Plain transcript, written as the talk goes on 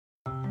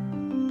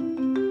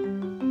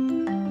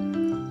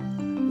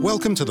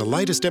Welcome to the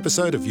latest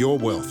episode of Your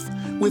Wealth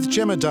with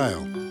Gemma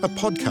Dale, a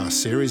podcast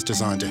series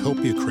designed to help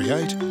you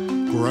create,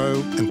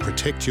 grow and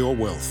protect your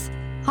wealth.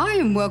 Hi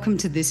and welcome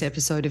to this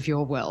episode of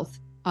Your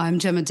Wealth. I'm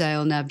Gemma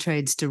Dale,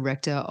 NABTrade's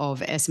Director of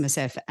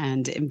SMSF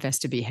and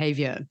Investor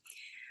Behaviour.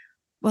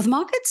 Well, the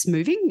market's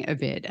moving a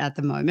bit at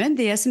the moment.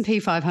 The S&P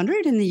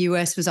 500 in the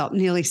US was up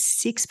nearly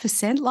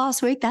 6%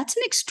 last week. That's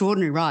an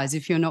extraordinary rise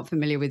if you're not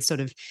familiar with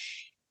sort of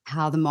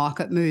how the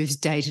market moves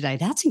day to day.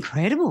 That's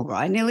incredible,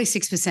 right? Nearly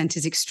 6%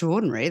 is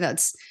extraordinary.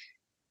 That's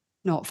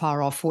not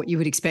far off what you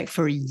would expect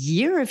for a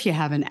year if you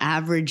have an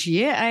average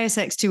year.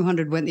 ASX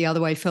 200 went the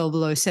other way, fell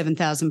below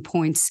 7,000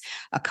 points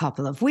a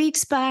couple of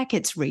weeks back.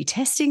 It's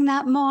retesting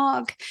that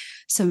mark.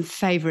 Some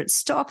favourite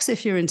stocks,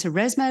 if you're into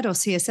ResMed or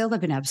CSL,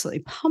 they've been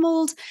absolutely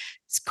pummeled.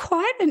 It's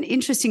quite an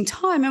interesting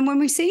time. And when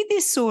we see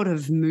this sort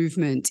of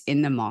movement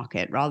in the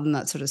market, rather than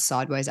that sort of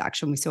sideways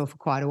action we saw for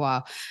quite a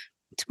while,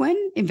 it's when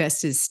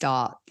investors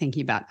start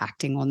thinking about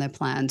acting on their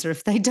plans, or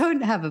if they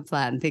don't have a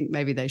plan, think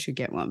maybe they should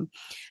get one.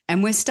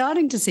 And we're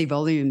starting to see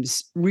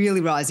volumes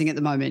really rising at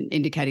the moment,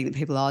 indicating that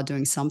people are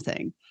doing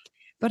something.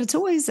 But it's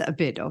always a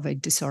bit of a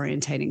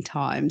disorientating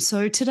time.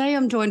 So today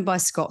I'm joined by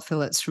Scott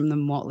Phillips from the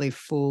Motley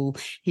Fool.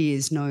 He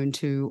is known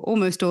to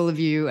almost all of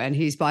you, and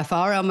he's by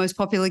far our most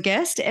popular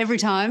guest. Every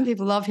time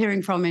people love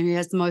hearing from him. He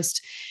has the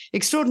most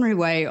extraordinary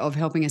way of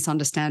helping us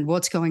understand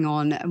what's going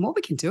on and what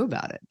we can do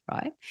about it,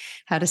 right?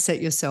 How to set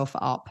yourself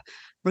up,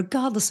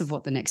 regardless of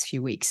what the next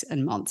few weeks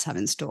and months have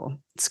in store.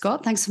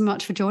 Scott, thanks so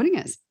much for joining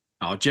us.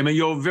 Oh, Gemma,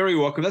 you're very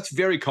welcome. That's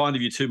very kind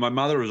of you too. My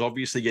mother is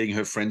obviously getting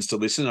her friends to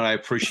listen, and I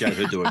appreciate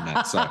her doing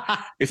that. So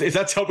if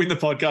that's helping the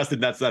podcast,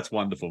 then that's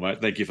wonderful, mate.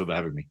 Thank you for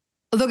having me.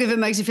 Look, if it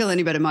makes you feel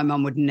any better, my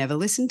mum would never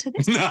listen to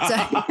this. So,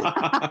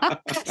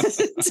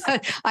 so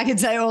I can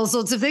say all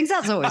sorts of things.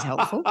 That's always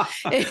helpful.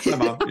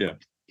 Mum, yeah.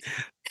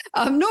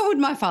 Nor would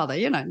my father,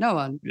 no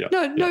one. Yeah,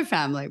 no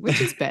family,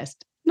 which is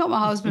best. Not my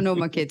husband or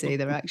my kids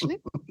either, actually.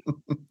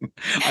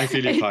 I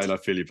feel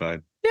your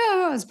pain. Yeah,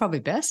 well, it's probably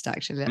best,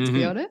 actually, let's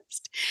be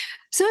honest.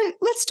 So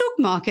let's talk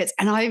markets.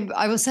 And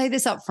I will say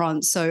this up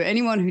front. So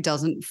anyone who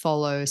doesn't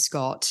follow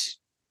Scott,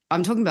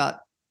 I'm talking about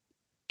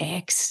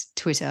X,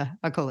 Twitter.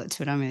 I call it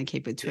Twitter. I'm going to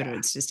keep it Twitter. Yeah.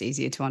 It's just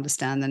easier to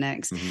understand than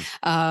X.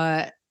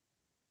 And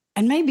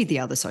maybe the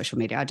other social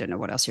media. I don't know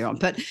what else you're on.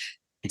 But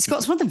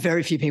Scott's one of the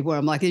very few people where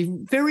I'm like, a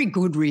very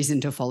good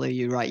reason to follow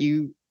you, right?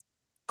 You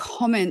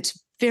comment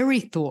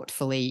very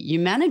thoughtfully. You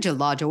manage a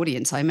large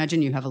audience. I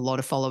imagine you have a lot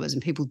of followers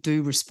and people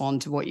do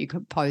respond to what you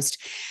could post,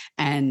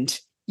 and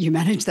you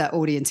manage that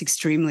audience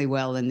extremely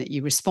well, and that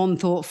you respond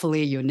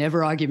thoughtfully. You're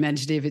never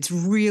argumentative. It's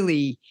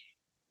really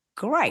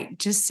great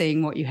just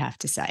seeing what you have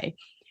to say.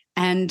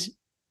 And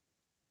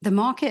the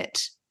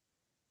market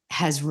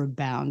has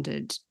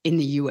rebounded in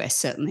the US,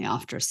 certainly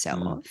after a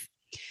sell-off.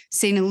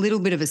 Seen a little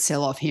bit of a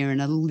sell-off here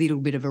and a little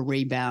bit of a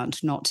rebound,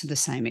 not to the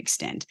same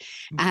extent.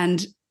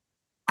 And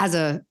as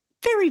a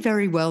very,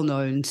 very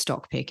well-known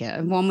stock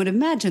picker, one would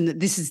imagine that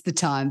this is the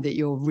time that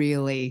you're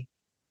really,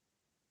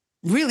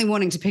 really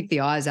wanting to pick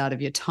the eyes out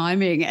of your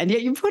timing. And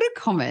yet you put a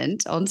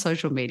comment on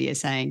social media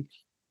saying,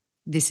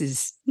 this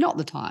is not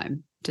the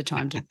time to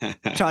try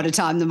to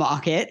time the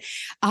market.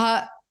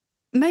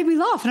 Made me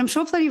laugh. And I'm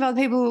sure plenty of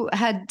other people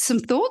had some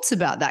thoughts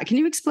about that. Can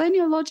you explain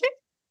your logic?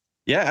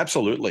 Yeah,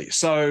 absolutely.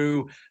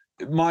 So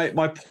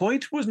my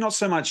point was not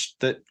so much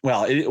that,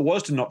 well, it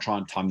was to not try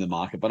and time the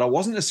market, but I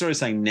wasn't necessarily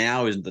saying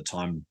now isn't the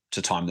time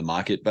to time the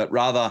market, but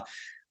rather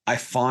I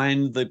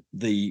find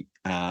the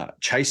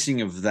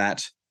chasing of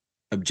that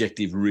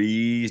objective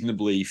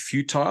reasonably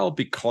futile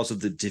because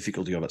of the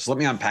difficulty of it. So let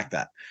me unpack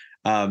that.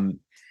 I'm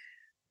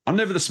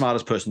never the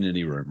smartest person in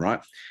any room, right?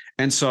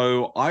 And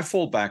so I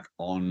fall back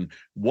on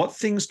what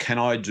things can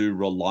I do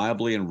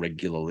reliably and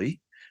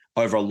regularly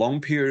over a long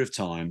period of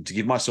time to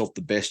give myself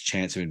the best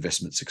chance of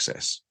investment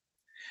success.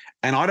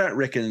 And I don't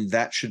reckon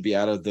that should be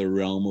out of the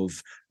realm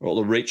of, or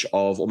the reach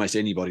of almost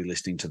anybody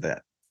listening to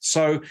that.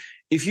 So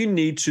if you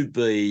need to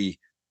be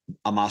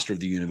a master of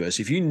the universe,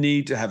 if you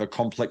need to have a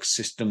complex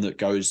system that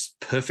goes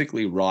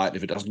perfectly right,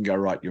 if it doesn't go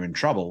right, you're in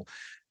trouble,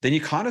 then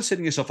you're kind of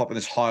setting yourself up in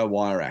this higher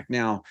wire act.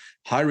 Now,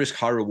 high risk,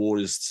 high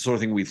reward is the sort of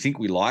thing we think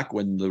we like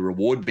when the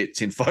reward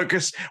bit's in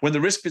focus. When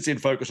the risk bit's in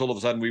focus, all of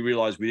a sudden we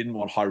realize we didn't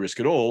want high risk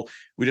at all.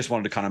 We just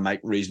wanted to kind of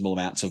make reasonable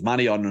amounts of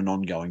money on an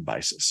ongoing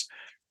basis.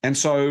 And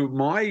so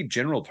my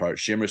general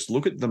approach, Gemma, is to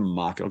look at the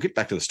market. I'll get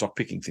back to the stock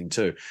picking thing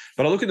too.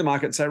 But I look at the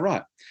market and say,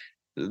 right,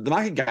 the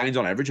market gains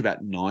on average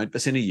about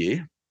 9% a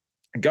year.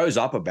 It goes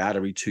up about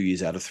every 2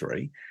 years out of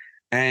 3.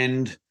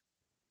 And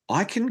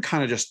I can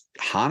kind of just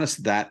harness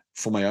that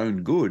for my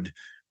own good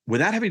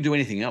without having to do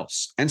anything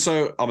else. And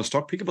so I'm a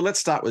stock picker, but let's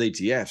start with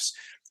ETFs.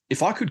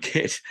 If I could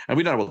get, and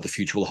we don't know what the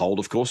future will hold,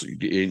 of course,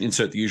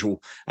 insert the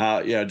usual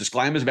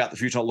disclaimers about the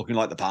future not looking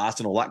like the past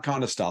and all that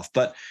kind of stuff.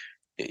 But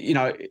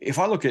if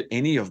I look at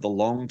any of the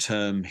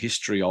long-term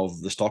history of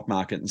the stock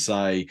market and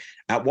say,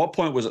 at what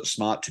point was it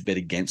smart to bet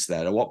against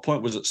that? At what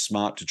point was it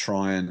smart to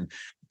try and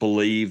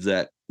believe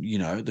that,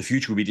 the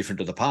future will be different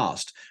to the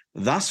past?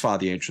 Thus far,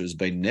 the answer has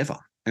been never.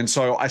 And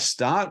so I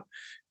start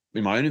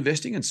in my own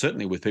investing, and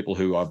certainly with people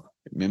who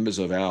members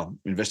of our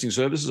investing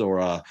services or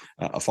are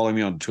following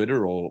me on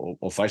Twitter or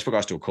Facebook,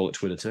 I still call it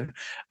Twitter too,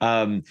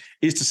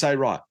 is to say,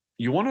 right,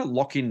 you want to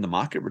lock in the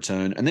market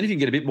return, and then if you can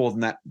get a bit more than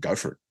that, go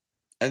for it.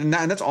 And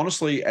that's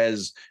honestly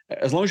as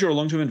long as you're a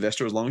long-term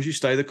investor, as long as you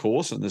stay the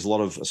course, and there's a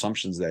lot of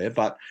assumptions there,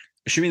 but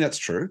assuming that's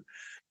true,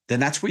 then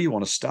that's where you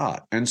want to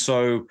start. And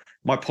so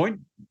my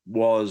point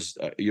was,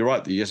 you're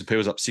right, the S&P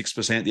was up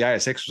 6%, the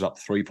ASX was up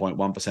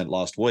 3.1%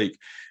 last week.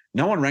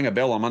 No one rang a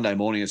bell on Monday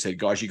morning and said,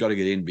 guys, you got to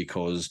get in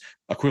because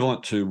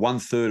equivalent to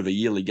 1/3 of a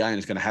yearly gain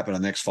is going to happen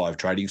in the next 5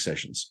 trading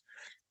sessions.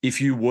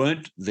 If you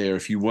weren't there,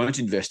 if you weren't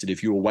invested,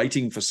 if you were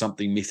waiting for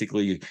something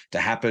mythically to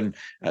happen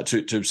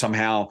to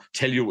somehow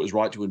tell you it was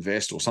right to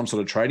invest or some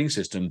sort of trading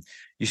system,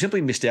 you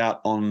simply missed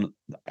out on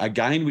a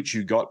gain which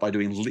you got by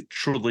doing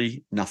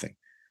literally nothing,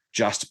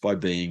 just by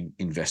being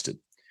invested.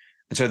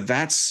 And so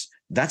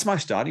that's my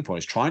starting point,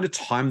 is trying to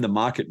time the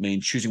market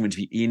means choosing when to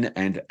be in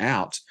and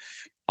out.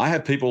 I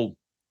have people,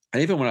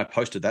 and even when I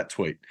posted that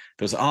tweet,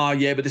 it was, oh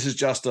yeah, but this is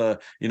just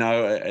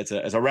it's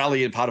a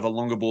rally in part of a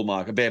longer bull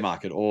market, bear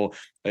market. Or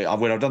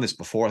when I've done this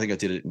before, I think I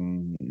did it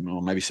in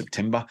maybe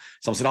September.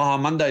 Someone said, oh,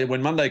 Monday,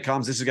 when Monday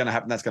comes, this is going to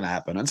happen, that's going to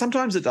happen. And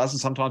sometimes it does,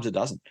 and sometimes it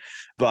doesn't.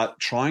 But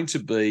trying to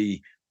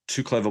be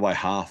too clever by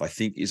half, I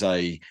think, is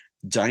a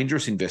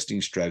dangerous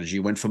investing strategy,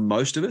 when for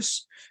most of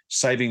us,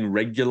 saving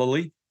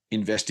regularly,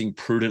 investing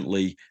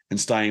prudently, and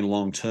staying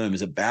long term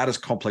is about as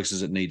complex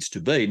as it needs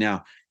to be.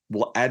 Now,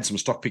 we'll add some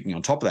stock picking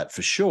on top of that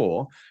for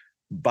sure,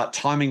 but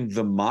timing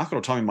the market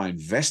or timing my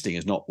investing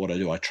is not what I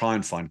do. I try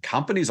and find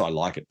companies I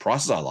like at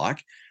prices I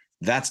like.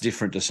 That's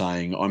different to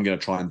saying I'm going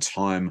to try and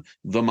time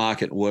the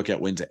market, work out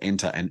when to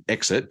enter and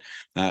exit,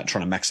 trying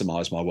to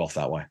maximize my wealth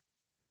that way.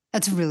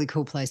 That's a really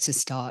cool place to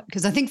start,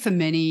 because I think for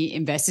many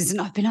investors,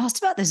 and I've been asked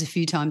about this a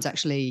few times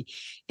actually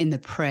in the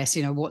press,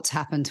 what's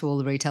happened to all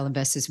the retail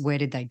investors? Where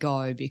did they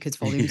go? Because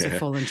volumes have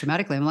fallen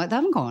dramatically. I'm like, they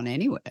haven't gone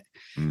anywhere,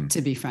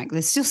 to be frank.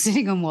 They're still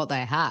sitting on what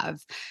they have.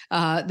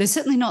 They're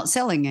certainly not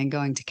selling and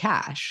going to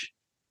cash.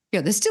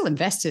 They're still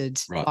invested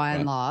by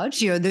and large.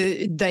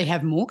 They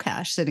have more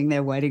cash sitting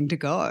there waiting to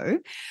go.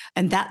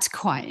 And that's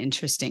quite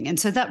interesting. And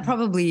so that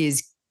probably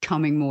is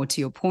coming more to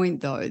your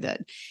point, though,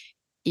 that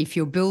if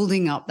you're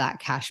building up that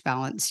cash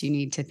balance, you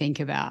need to think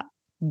about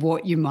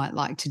what you might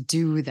like to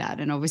do with that.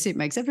 And obviously it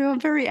makes everyone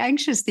very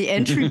anxious, the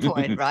entry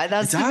point, right?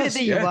 That's the bit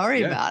that you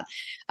worry about.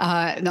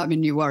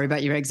 You worry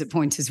about your exit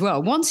points as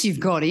well. Once you've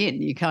got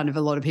in, a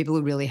lot of people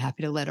are really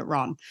happy to let it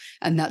run.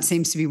 And that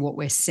seems to be what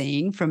we're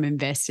seeing from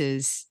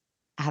investors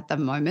at the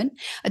moment.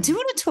 I do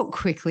want to talk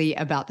quickly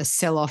about the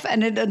sell-off,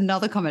 and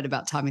another comment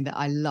about timing that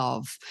I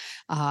love,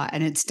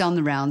 and it's done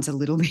the rounds a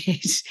little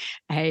bit,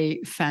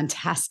 a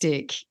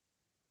fantastic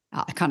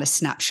kind of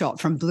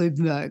snapshot from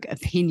Bloomberg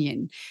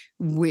Opinion,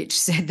 which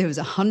said there was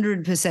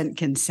 100%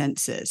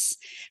 consensus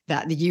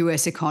that the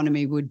US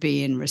economy would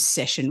be in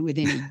recession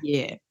within a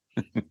year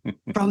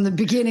from the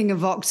beginning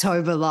of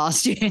October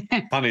last year.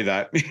 Funny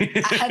that.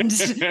 And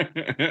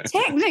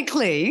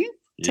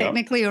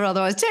technically or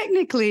otherwise,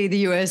 technically the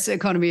US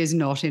economy is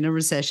not in a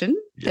recession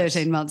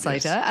 13 months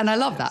later. And I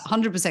love that.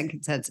 100%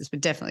 consensus. We're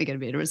definitely going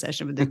to be in a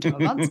recession within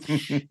 12 months.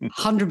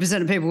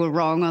 100% of people were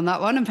wrong on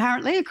that one,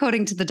 apparently,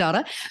 according to the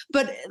data.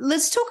 But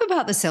let's talk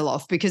about the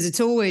sell-off, because it's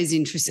always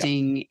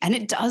interesting and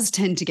it does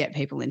tend to get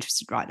people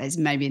interested, right? As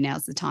maybe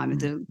now's the time to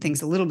do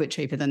things a little bit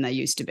cheaper than they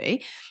used to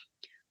be.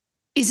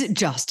 Is it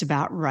just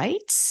about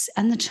rates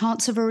and the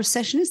chance of a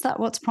recession? Is that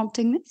what's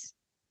prompting this?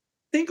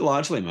 I think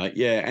largely, mate.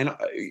 Yeah. And,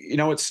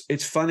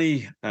 it's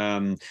funny.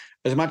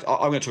 As much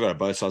I'm going to talk about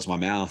both sides of my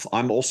mouth.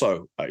 I'm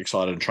also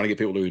excited and trying to get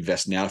people to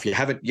invest now. If you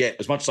haven't yet,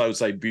 as much as I would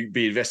say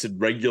be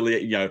invested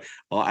regularly,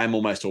 I'm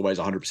almost always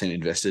 100%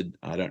 invested.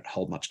 I don't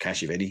hold much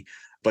cash, if any.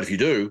 But if you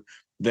do,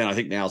 then I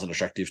think now's an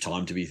attractive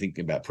time to be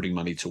thinking about putting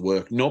money to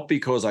work, not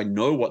because I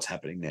know what's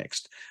happening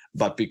next,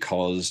 but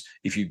because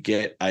if you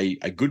get a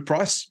good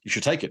price, you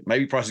should take it.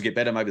 Maybe prices get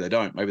better, maybe they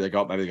don't. Maybe they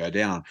go up, maybe they go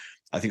down.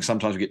 I think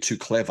sometimes we get too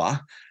clever.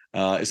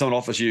 If someone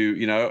offers you,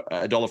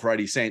 $1 for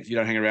 80 cents, you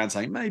don't hang around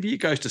saying, maybe it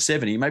goes to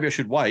 70, maybe I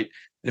should wait.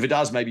 If it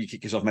does, maybe you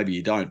kick yourself, maybe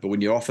you don't. But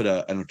when you're offered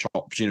an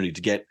opportunity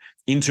to get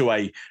into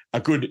a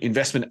good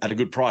investment at a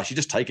good price, you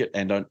just take it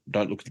and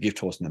don't look at the gift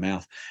horse in the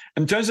mouth.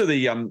 In terms of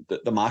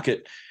the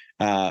market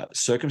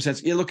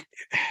circumstance, look,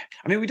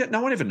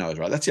 no one ever knows,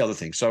 right? That's the other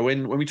thing. So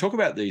when we talk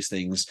about these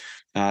things,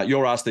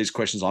 you're asked these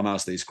questions, I'm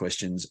asked these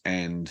questions,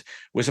 and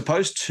we're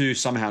supposed to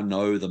somehow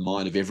know the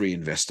mind of every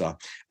investor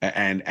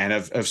and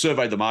have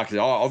surveyed the market.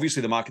 Oh,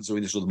 obviously the market's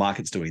doing this or the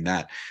market's doing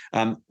that.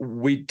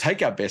 We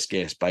take our best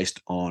guess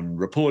based on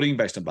reporting,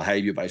 based on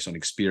behavior, based on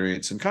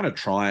experience, and kind of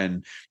try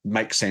and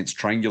make sense,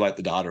 triangulate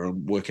the data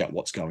and work out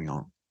what's going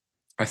on.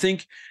 I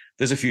think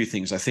there's a few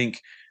things. I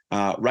think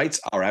rates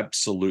are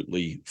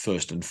absolutely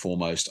first and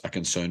foremost a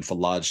concern for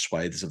large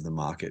swathes of the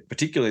market.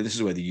 Particularly, this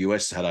is where the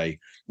US had a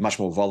much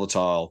more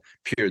volatile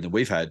period than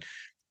we've had.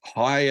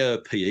 Higher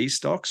PE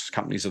stocks,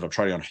 companies that are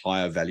trading on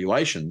higher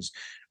valuations,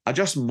 are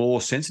just more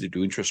sensitive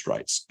to interest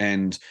rates.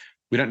 And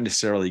we don't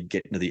necessarily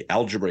get into the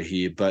algebra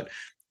here, but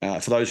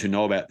for those who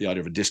know about the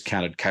idea of a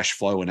discounted cash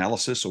flow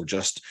analysis, or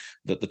just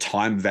the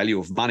time value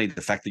of money,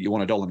 the fact that you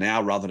want $1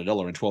 now rather than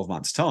 $1 in 12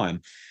 months'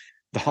 time,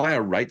 the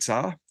higher rates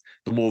are,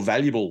 the more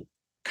valuable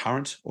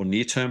current or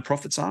near-term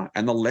profits are,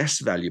 and the less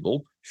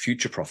valuable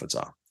future profits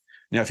are.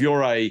 Now, if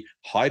you're a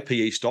high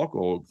PE stock,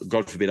 or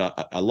God forbid,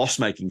 a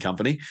loss-making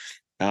company,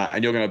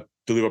 and you're going to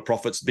deliver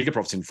bigger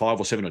profits in 5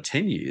 or 7 or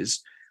 10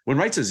 years, when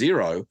rates are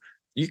zero,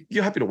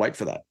 you're happy to wait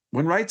for that.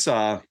 When rates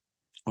are,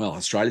 well,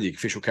 Australia, the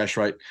official cash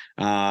rate,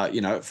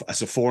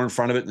 it's a 4 in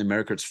front of it. In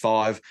America, it's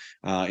 5.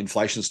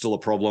 Inflation is still a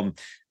problem.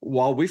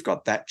 While we've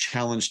got that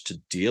challenge to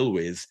deal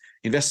with,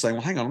 investors saying,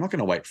 well, hang on, I'm not going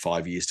to wait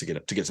 5 years to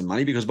get some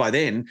money, because by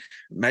then,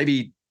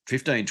 maybe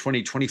 15,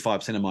 20,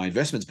 25% of my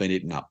investment's been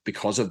eaten up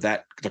because of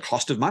that, the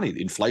cost of money,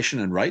 inflation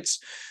and rates.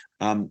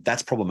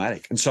 That's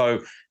problematic. And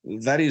so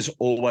that is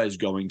always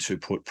going to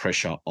put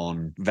pressure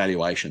on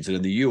valuations. And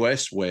in the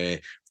US, where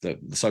the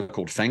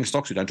so-called FANG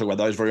stocks, we don't talk about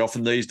those very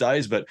often these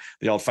days, but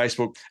the old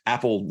Facebook,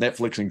 Apple,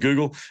 Netflix, and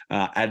Google,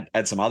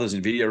 add some others,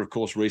 NVIDIA, of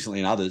course, recently,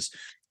 and others,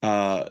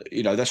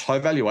 those high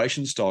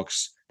valuation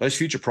stocks, those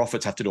future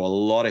profits have to do a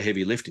lot of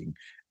heavy lifting,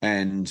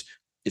 and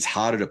it's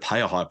harder to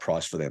pay a high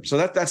price for them. So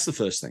that's the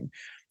first thing.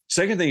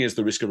 Second thing is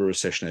the risk of a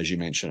recession, as you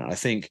mentioned. I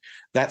think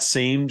that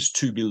seems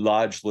to be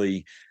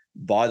largely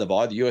by the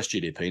by. The US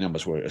GDP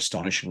numbers were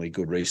astonishingly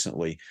good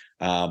recently.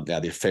 Now,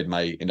 the Fed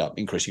may end up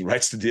increasing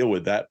rates to deal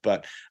with that,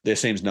 but there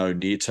seems no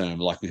near-term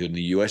likelihood in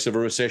the US of a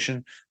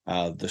recession.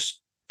 The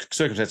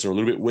circumstances are a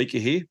little bit weaker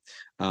here,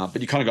 but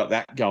you kind of got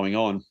that going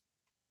on.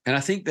 And I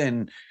think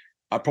then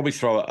I'd probably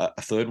throw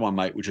a third one,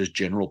 mate, which is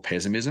general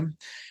pessimism.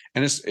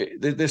 And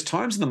there's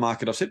times in the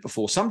market, I've said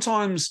before,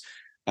 sometimes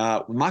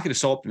the market is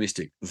so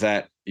optimistic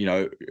that,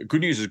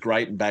 good news is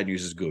great and bad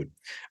news is good.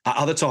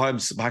 Other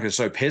times the market is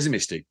so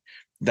pessimistic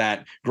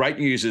that great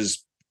news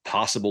is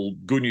passable,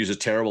 good news is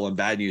terrible, and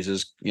bad news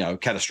is,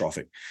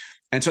 catastrophic.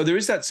 And so there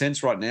is that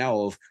sense right now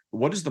of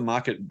what is the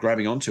market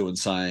grabbing onto and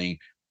saying,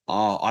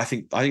 I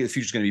think the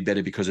future is going to be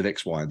better because of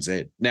X, Y, and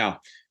Z. Now,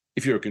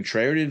 if you're a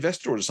contrarian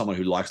investor or just someone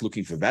who likes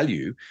looking for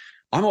value,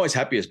 I'm always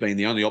happy as being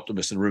the only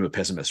optimist in a room of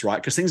pessimists, right?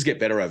 Because things get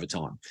better over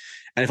time.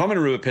 And if I'm in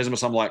a room of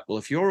pessimists, I'm like, well,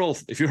 if you're all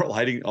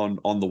hating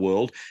on the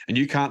world and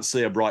you can't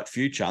see a bright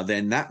future,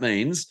 then that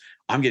means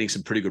I'm getting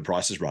some pretty good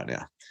prices right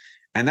now.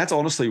 And that's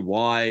honestly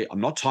why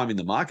I'm not timing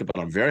the market,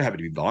 but I'm very happy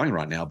to be buying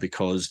right now,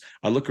 because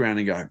I look around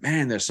and go,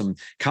 man, there's some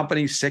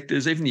companies,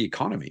 sectors, even the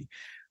economy.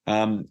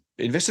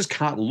 Investors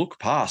can't look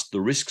past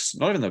the risks,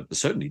 not even the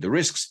certainty, the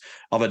risks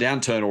of a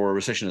downturn or a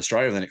recession in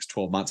Australia over the next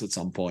 12 months at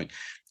some point.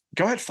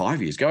 Go out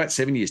 5 years, go out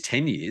 7 years,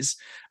 10 years.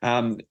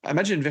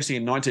 Imagine investing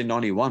in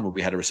 1991 when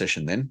we had a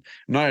recession then.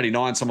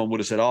 1989, someone would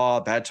have said,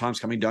 bad times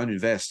coming, don't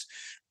invest.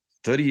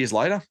 30 years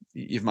later,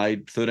 you've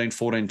made 13,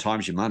 14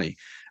 times your money.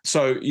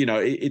 So,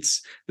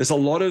 there's a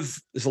lot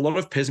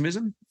of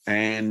pessimism,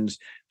 and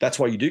that's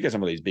why you do get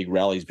some of these big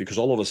rallies, because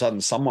all of a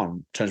sudden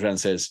someone turns around and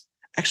says,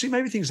 actually,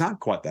 maybe things aren't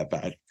quite that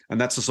bad. And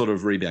that's the sort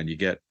of rebound you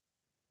get.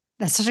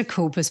 That's such a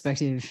cool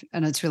perspective,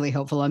 and it's really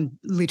helpful. I'm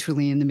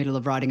literally in the middle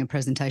of writing a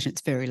presentation.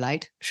 It's very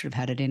late. Should have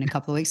had it in a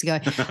couple of weeks ago,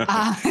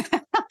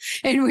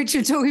 in which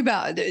we're talking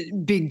about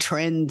big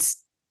trends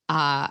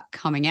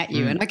coming at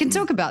you. And I can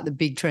talk about the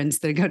big trends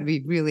that are going to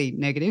be really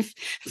negative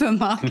for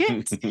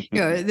markets.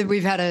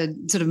 We've had a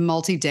sort of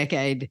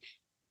multi-decade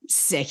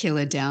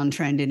secular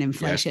downtrend in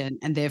inflation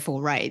and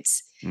therefore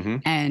rates. Mm-hmm.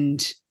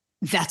 And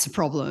that's a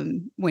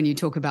problem when you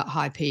talk about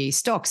high PE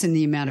stocks and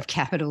the amount of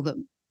capital that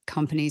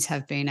companies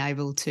have been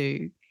able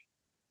to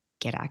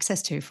get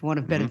access to, for want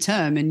of a better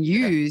term, and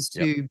use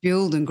to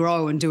build and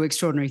grow and do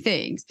extraordinary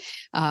things.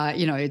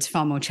 It's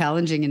far more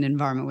challenging in an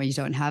environment where you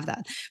don't have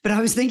that. But I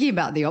was thinking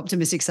about the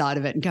optimistic side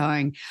of it and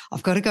going,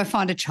 I've got to go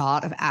find a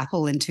chart of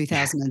Apple in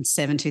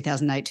 2007,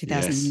 2008,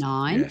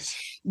 2009,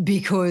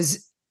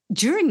 because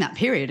during that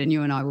period, and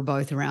you and I were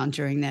both around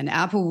during then,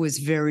 Apple was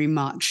very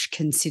much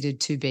considered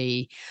to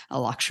be a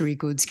luxury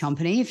goods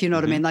company, if you know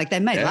what I mean. Like, they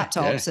made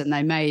laptops and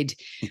they made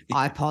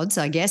iPods,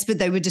 I guess, but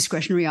they were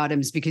discretionary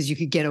items because you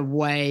could get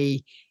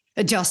a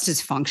just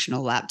as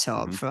functional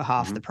laptop for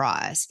half the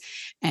price.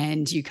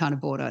 And you kind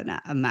of bought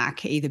a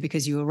Mac either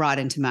because you were right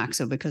into Macs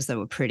or because they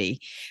were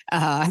pretty.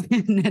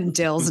 And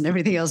Dells and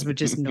everything else were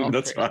just not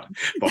That's pretty.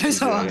 Right.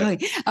 So ugly.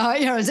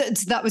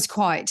 That was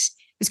quite...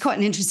 It was quite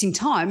an interesting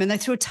time, and they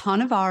threw a ton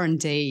of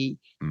R&D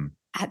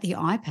at the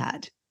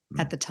iPad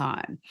at the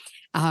time,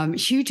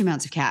 huge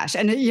amounts of cash.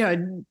 And,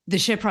 the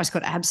share price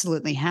got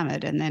absolutely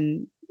hammered, and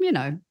then,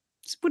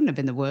 this wouldn't have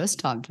been the worst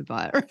time to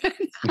buy it.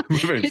 It would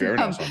have been very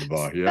nice time to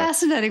buy,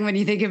 Fascinating when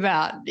you think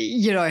about,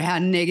 how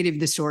negative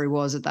the story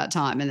was at that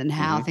time and then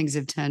how things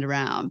have turned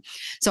around.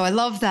 So I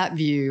love that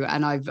view,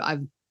 and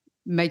I'm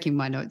making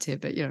my notes here,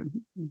 but,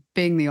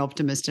 being the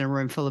optimist in a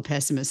room full of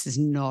pessimists is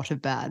not a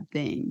bad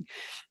thing.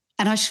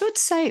 And I should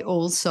say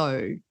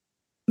also,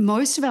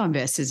 most of our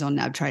investors on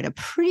NabTrade are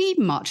pretty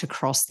much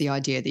across the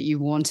idea that you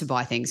want to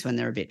buy things when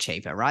they're a bit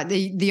cheaper, right?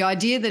 The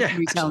idea that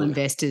retail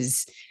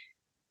investors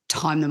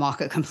time the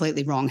market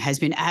completely wrong has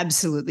been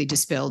absolutely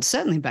dispelled,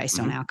 certainly based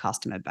on our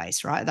customer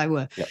base, right? They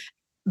were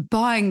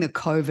buying the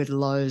COVID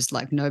lows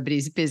like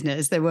nobody's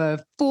business. There were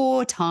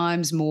 4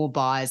 times more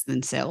buys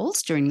than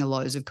sells during the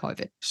lows of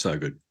COVID. So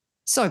good.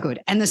 So good.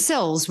 And the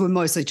sells were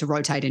mostly to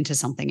rotate into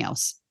something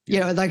else.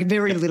 Like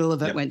very little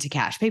of it went to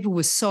cash. People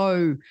were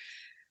so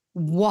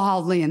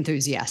wildly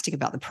enthusiastic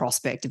about the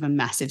prospect of a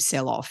massive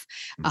sell-off.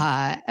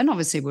 And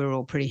obviously we were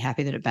all pretty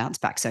happy that it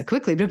bounced back so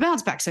quickly, but it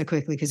bounced back so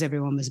quickly because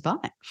everyone was buying.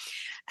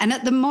 And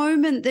at the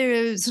moment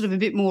they're sort of a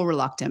bit more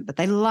reluctant, but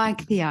they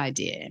like the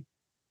idea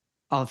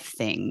of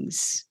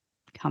things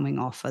coming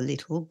off a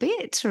little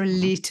bit or a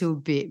little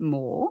bit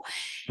more.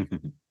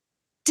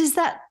 Does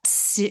that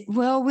sit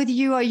well with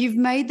you? You've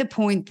made the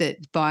point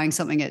that buying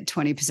something at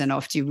 20%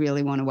 off, do you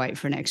really want to wait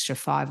for an extra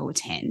 5 or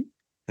 10?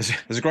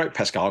 There's a great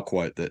Pascal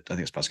quote that I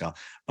think it's Pascal.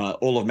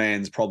 All of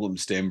man's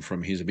problems stem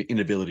from his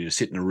inability to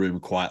sit in a room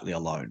quietly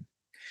alone.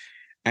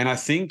 And I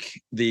think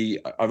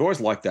I've always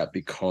liked that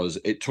because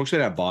it talks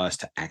about our bias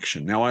to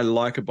action. Now, I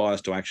like a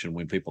bias to action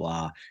when people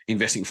are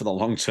investing for the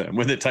long term,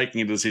 when they're taking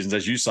into decisions,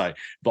 as you say,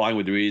 buying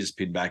with their ears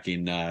pinned back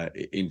in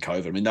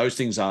COVID. I mean, those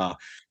things are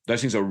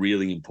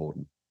really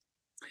important.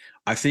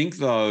 I think,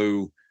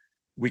 though,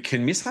 we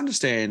can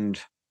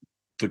misunderstand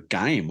the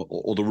game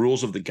or the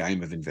rules of the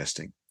game of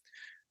investing.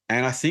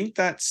 And I think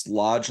that's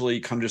largely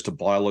kind of just a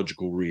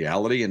biological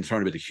reality and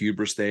throwing a bit of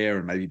hubris there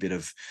and maybe a bit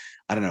of,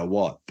 I don't know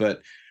what.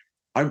 But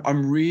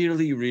I'm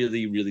really,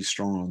 really, really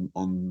strong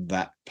on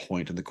that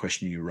point and the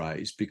question you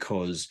raised,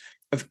 because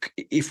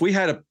if we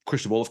had a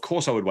crystal ball, of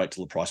course I would wait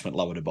till the price went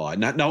lower to buy.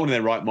 No one in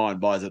their right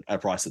mind buys at a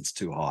price that's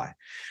too high.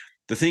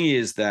 The thing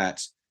is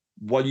that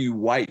while you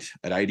wait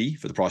at 80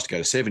 for the price to go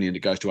to 70 and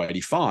it goes to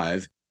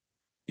 85,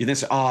 you then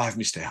say, oh, I've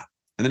missed out.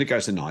 And then it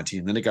goes to 90,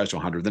 and then it goes to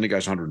 100, then it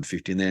goes to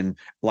 150. And then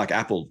like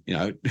Apple,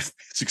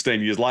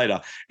 16 years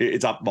later,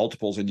 it's up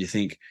multiples and you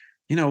think,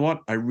 you know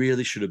what? I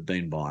really should have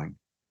been buying.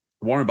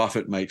 Warren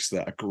Buffett makes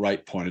a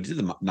great point. I did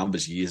the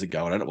numbers years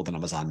ago. I don't know what the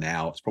numbers are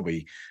now. It's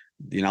probably,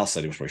 the analysis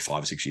study was probably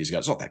 5 or 6 years ago.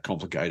 It's not that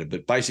complicated,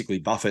 but basically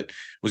Buffett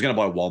was going to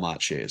buy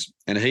Walmart shares,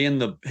 and he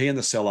and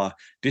the seller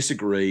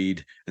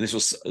disagreed. And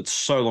it's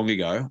so long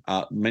ago.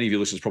 Many of your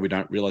listeners probably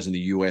don't realize in the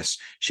US,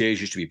 shares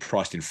used to be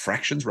priced in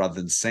fractions rather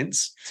than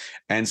cents.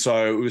 And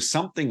so it was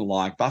something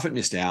like Buffett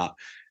missed out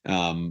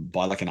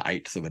by like an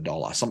eighth of a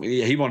dollar.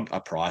 He wanted a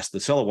price.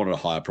 The seller wanted a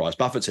higher price.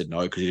 Buffett said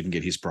no because he didn't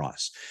get his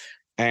price.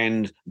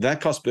 And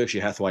that cost Berkshire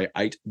Hathaway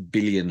 $8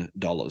 billion.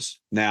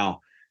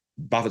 Now,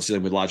 Buffett's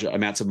dealing with larger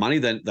amounts of money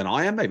than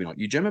I am, maybe not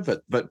you, Gemma,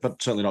 but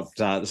certainly not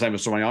the same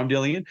as the money I'm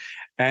dealing in.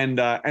 And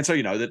so,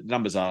 the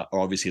numbers are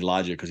obviously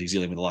larger because he's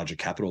dealing with a larger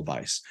capital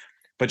base.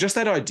 But just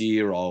that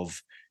idea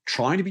of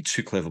trying to be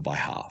too clever by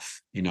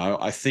half,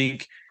 I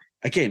think,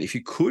 again, if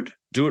you could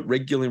do it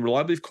regularly and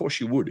reliably, of course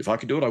you would. If I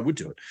could do it, I would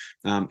do it.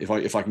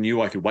 If I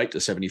knew I could wait to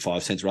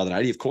 75 cents rather than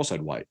 80, of course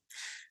I'd wait.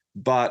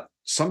 But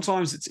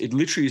sometimes it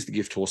literally is the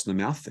gift horse in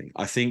the mouth thing.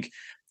 I think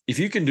if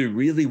you can do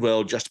really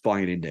well just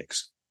buying an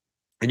index,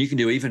 and you can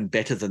do even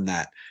better than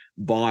that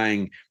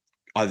buying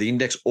either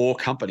index or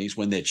companies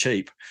when they're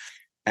cheap,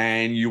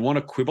 and you want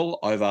to quibble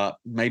over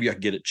maybe I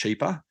can get it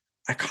cheaper,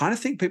 I kind of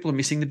think people are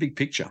missing the big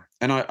picture.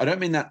 And I don't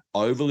mean that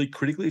overly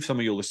critically. If some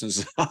of your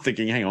listeners are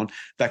thinking, hang on,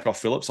 back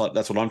off Phillips, like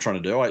that's what I'm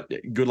trying to do.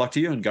 Good luck to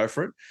you and go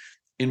for it.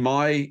 In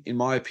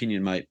my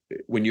opinion, mate,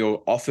 when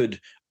you're offered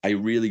a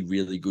really,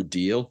 really good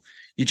deal,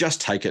 you just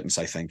take it and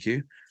say thank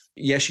you.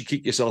 Yes, you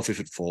kick yourself if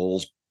it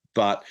falls,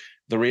 but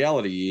the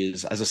reality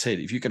is, as I said,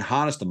 if you can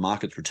harness the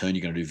market's return,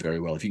 you're going to do very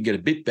well. If you can get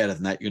a bit better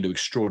than that, you're going to do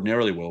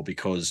extraordinarily well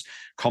because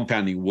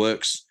compounding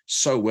works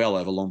so well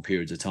over long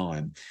periods of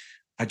time.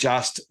 I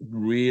just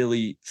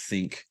really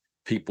think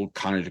people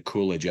kind of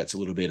cool their jets a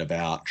little bit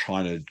about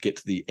trying to get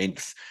to the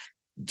nth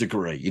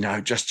degree.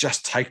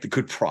 Just take the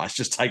good price,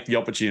 just take the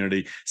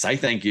opportunity, say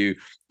thank you,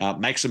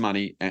 make some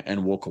money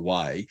and walk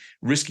away.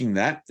 Risking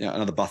that,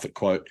 another Buffett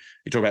quote,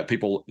 you talk about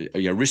people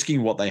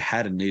risking what they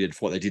had and needed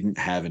for what they didn't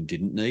have and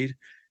didn't need.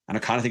 And I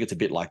kind of think it's a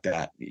bit like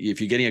that.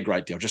 If you're getting a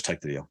great deal, just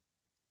take the deal.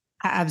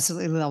 I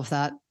absolutely love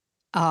that.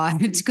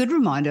 It's a good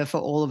reminder for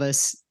all of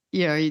us,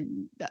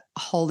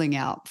 holding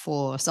out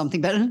for something.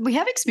 But we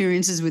have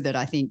experiences with it,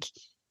 I think,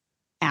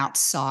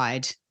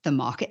 outside the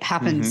market.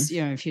 Happens,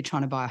 if you're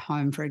trying to buy a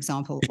home, for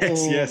example,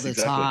 all the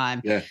exactly.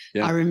 time. Yeah.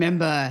 I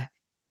remember,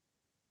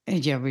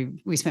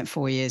 we spent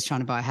 4 years trying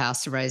to buy a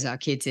house to raise our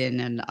kids in.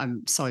 And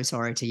I'm so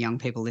sorry to young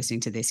people listening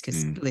to this,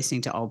 because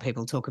listening to old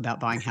people talk about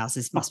buying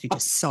houses must be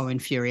just so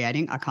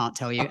infuriating. I can't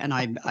tell you. And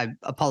I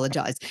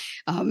apologize.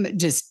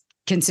 Just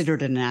consider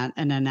it an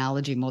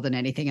analogy more than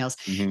anything else.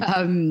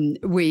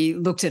 We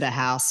looked at a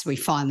house. We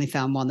finally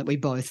found one that we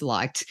both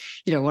liked,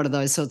 one of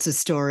those sorts of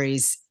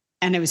stories.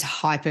 And it was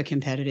hyper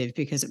competitive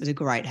because it was a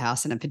great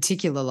house in a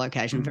particular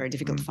location, very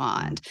difficult to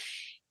find.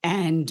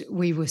 And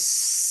we were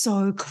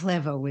so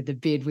clever with the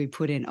bid we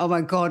put in. Oh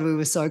my God, we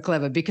were so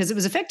clever because it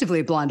was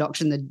effectively a blind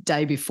auction the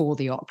day before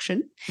the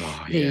auction.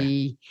 Oh,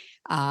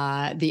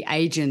 yeah. The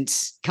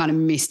agent kind of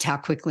missed how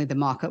quickly the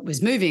market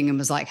was moving and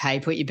was like, hey,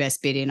 put your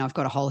best bid in. I've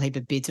got a whole heap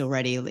of bids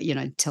already.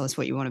 Tell us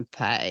what you want to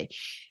pay.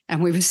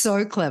 And we were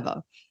so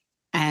clever.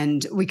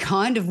 And we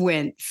kind of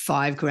went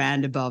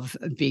 $5,000 above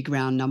a big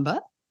round number.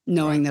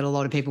 knowing that a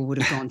lot of people would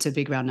have gone to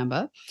big round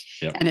number.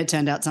 Yep. And it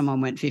turned out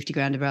someone went 50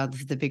 grand rather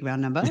for the big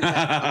round number. and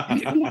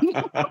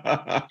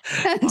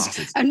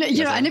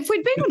if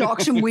we'd been on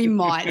auction, we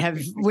might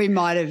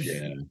have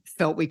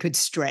felt we could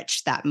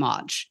stretch that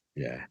much.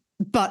 Yeah.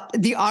 But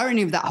the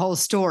irony of that whole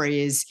story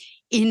is,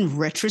 in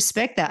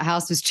retrospect, that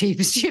house was cheap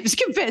as chips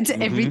compared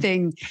to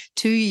everything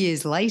 2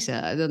 years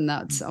later. Then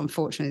that's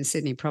unfortunately the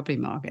Sydney property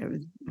market. It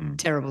was a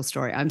terrible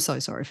story. I'm so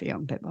sorry for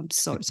young people. I'm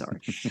so sorry.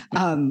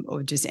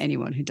 Or just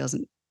anyone who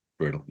doesn't.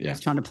 Brutal. Yeah.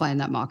 Trying to play in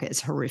that market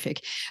is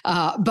horrific.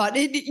 But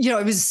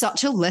it was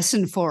such a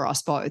lesson for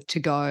us both to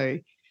go.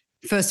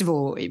 First of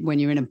all, when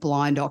you're in a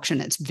blind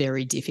auction, it's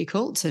very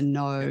difficult to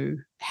know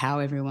how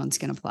everyone's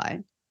going to play.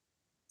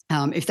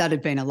 If that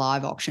had been a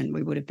live auction,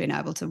 we would have been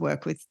able to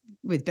work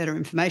with better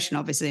information,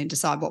 obviously, and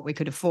decide what we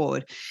could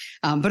afford.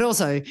 But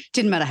also,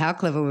 didn't matter how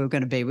clever we were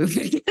going to be, we were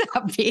going to get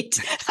outbid.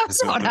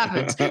 That's what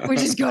happened. We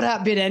just got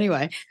outbid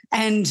anyway.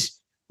 And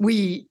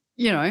we,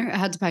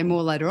 had to pay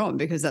more later on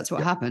because that's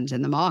what happened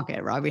in the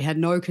market, right? We had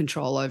no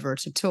control over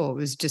it at all. It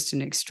was just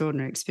an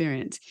extraordinary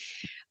experience.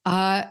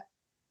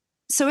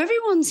 So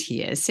everyone's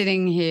here,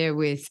 sitting here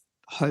with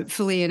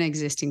hopefully an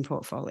existing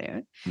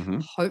portfolio,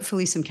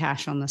 hopefully some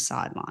cash on the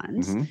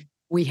sidelines.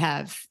 We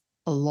have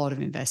a lot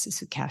of investors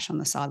with cash on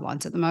the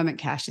sidelines. At the moment,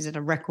 cash is at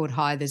a record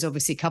high. There's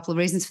obviously a couple of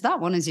reasons for that.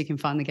 One is you can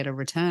finally get a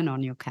return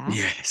on your cash.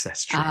 Yes,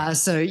 that's true.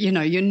 So,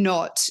 you're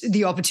not,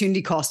 the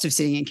opportunity cost of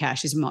sitting in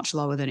cash is much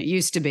lower than it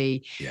used to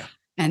be. Yeah.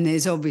 And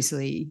there's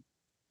obviously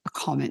a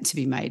comment to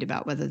be made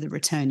about whether the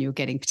return you're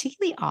getting,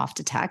 particularly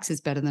after tax,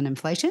 is better than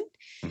inflation.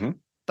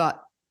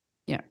 But,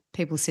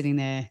 people sitting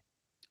there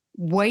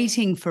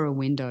waiting for a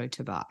window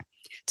to buy.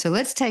 So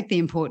let's take the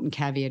important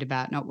caveat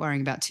about not worrying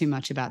about too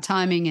much about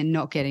timing and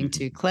not getting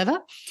too clever.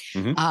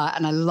 And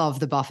I love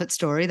the Buffett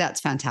story.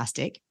 That's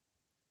fantastic.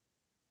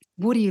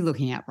 What are you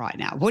looking at right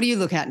now? What do you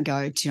look at and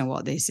go, do you know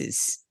what,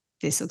 this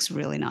looks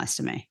really nice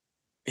to me?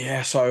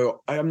 Yeah,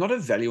 so I'm not a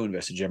value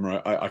investor,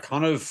 Gemma. I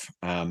kind of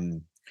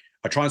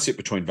I try and sit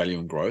between value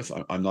and growth.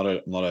 I'm not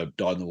a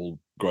dyed-in-the-wool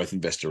growth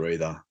investor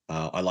either.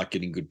 I like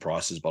getting good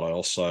prices, but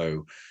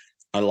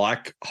I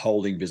like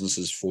holding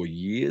businesses for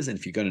years. And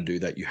if you're going to do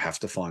that, you have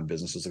to find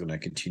businesses that are going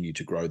to continue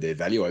to grow their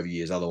value over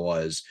years.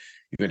 Otherwise,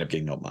 you end up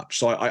getting not much.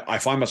 So I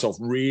find myself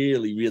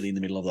really, really in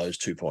the middle of those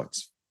 2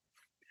 points.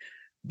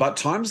 But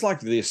times like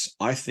this,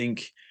 I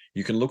think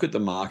you can look at the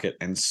market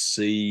and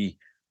see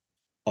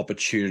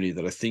opportunity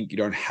that I think you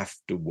don't have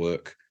to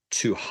work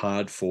too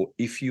hard for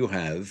if you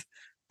have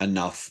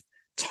enough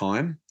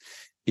time,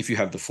 if you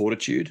have the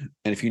fortitude,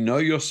 and if you know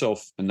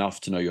yourself enough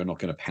to know you're not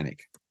going to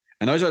panic.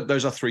 And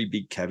those are three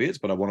big caveats,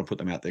 but I want to put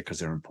them out there because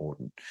they're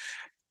important.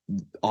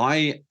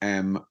 I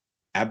am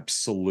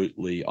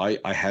absolutely,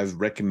 I have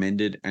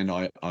recommended and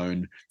I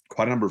own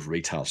quite a number of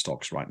retail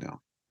stocks right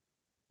now.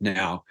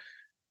 Now,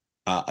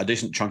 a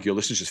decent chunk of your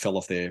listeners just fell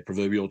off their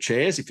proverbial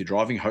chairs. If you're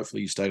driving,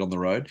 hopefully you stayed on the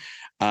road,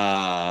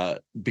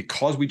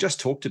 because we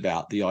just talked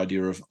about the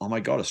idea of, oh my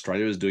God,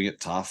 Australia is doing it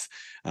tough.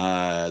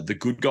 The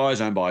Good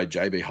Guys owned by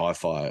JB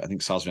Hi-Fi, I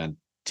think sales around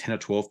 10 or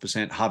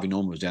 12%. Harvey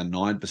Norman was down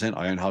 9%.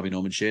 I own Harvey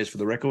Norman shares for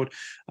the record.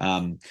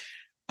 And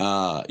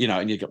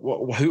you go,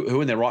 well,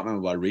 who in their right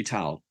mind buy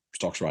retail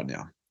stocks right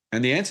now?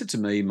 And the answer to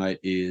me, mate,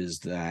 is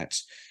that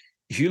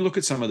if you look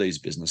at some of these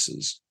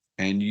businesses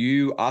and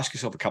you ask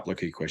yourself a couple of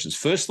key questions.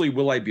 Firstly,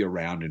 will they be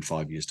around in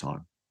 5 years'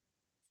 time?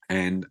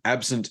 And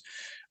absent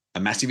a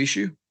massive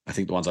issue, I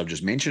think the ones I've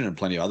just mentioned and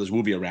plenty of others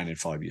will be around in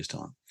 5 years'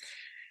 time.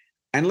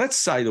 And let's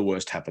say the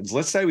worst happens.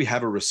 Let's say we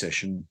have a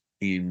recession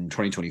in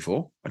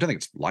 2024. I don't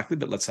think it's likely,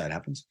 but let's say it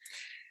happens.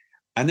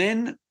 And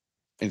then,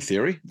 in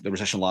theory, the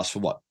recession lasts for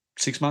what?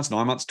 6 months,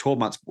 9 months, 12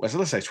 months.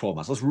 Let's say 12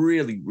 months. Let's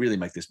really, really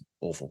make this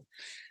awful.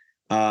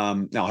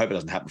 Now, I hope it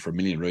doesn't happen for a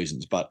million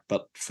reasons, but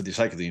for the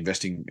sake of the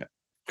investing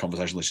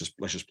conversation, let's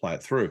just play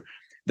it through.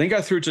 Then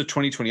go through to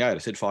 2028. I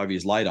said 5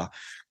 years later.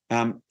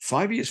 4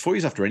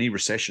 years after any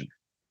recession,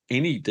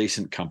 any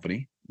decent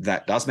company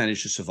that does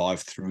manage to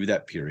survive through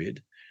that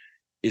period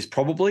is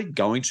probably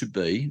going to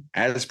be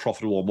as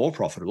profitable or more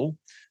profitable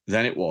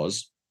than it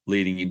was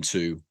leading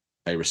into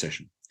a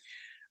recession.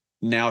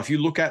 Now, if you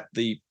look at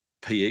the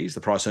PEs,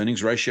 the price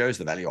earnings ratios,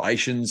 the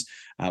valuations,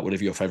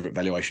 whatever your favorite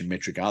valuation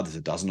metric are, there's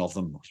a dozen of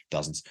them,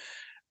 dozens,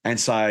 and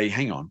say,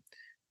 hang on,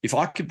 if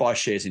I could buy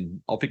shares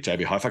in, I'll pick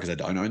JB Hi-Fi because I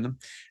don't own them,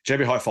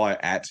 JB Hi-Fi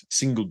at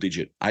single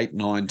digit,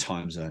 8-9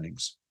 times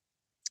earnings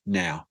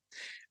now.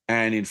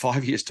 And in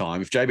 5 years'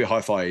 time, if JB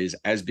Hi-Fi is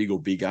as big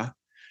or bigger,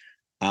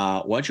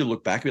 why don't you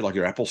look back a bit like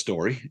your Apple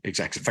story?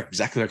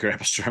 Exactly like your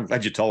Apple story. I'm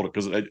glad you told it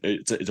because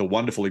it's a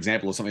wonderful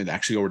example of something that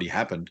actually already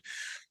happened.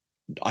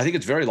 I think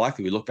it's very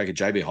likely we look back at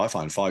JB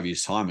Hi-Fi in 5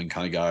 years' time and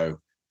kind of go,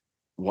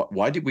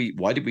 why did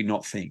we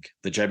not think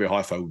that JB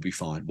Hi-Fi would be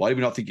fine? Why did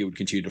we not think it would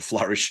continue to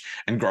flourish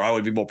and grow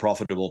and be more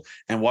profitable?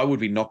 And why would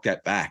we knock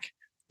that back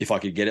if I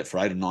could get it for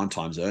 8 or 9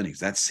 times earnings?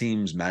 That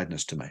seems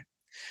madness to me.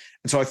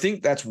 And so I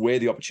think that's where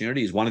the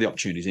opportunity is, one of the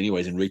opportunities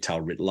anyways in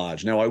retail writ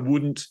large. Now,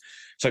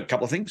 so a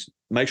couple of things.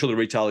 Make sure the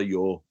retailer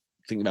you're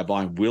thinking about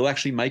buying will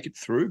actually make it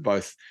through,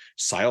 both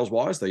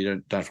sales-wise, that you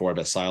don't have to worry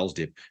about sales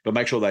dip, but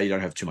make sure they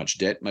don't have too much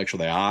debt, make sure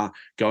they are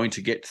going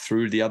to get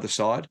through the other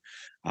side.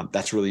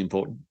 That's really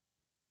important.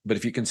 But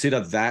if you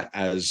consider that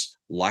as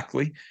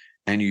likely,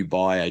 and you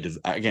buy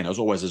again, as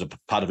always, as a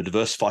part of a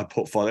diversified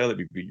portfolio, let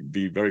me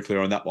be very clear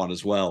on that one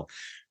as well,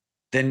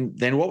 then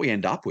what we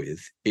end up with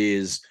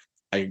is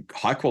a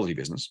high-quality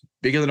business,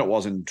 bigger than it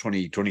was in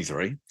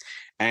 2023,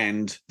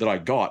 and that I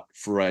got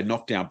for a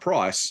knockdown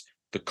price.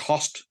 The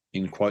cost,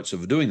 in quotes,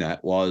 of doing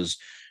that was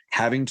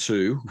having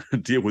to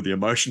deal with the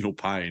emotional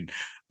pain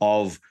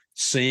of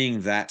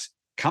seeing that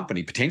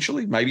company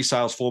potentially, maybe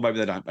sales fall, maybe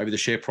they don't, maybe the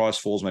share price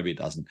falls, maybe it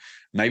doesn't,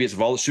 maybe it's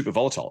super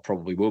volatile, it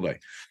probably will be.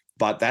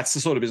 But that's the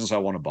sort of business I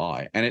want to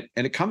buy. And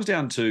it comes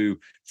down to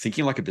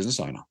thinking like a business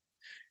owner.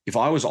 If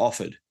I was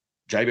offered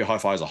JB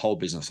Hi-Fi as a whole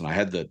business and I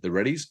had the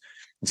readies,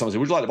 and someone said,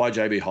 would you like to buy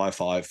JB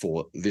Hi-Fi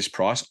for this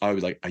price? I would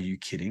be like, are you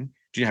kidding?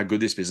 Do you know how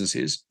good this business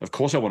is? Of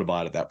course I want to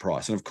buy it at that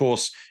price. And of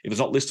course, if it's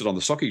not listed on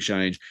the stock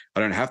exchange, I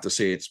don't have to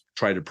see its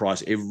traded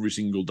price every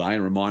single day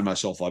and remind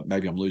myself like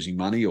maybe I'm losing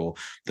money or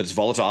that it's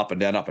volatile up and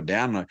down, up and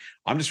down. And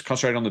I'm just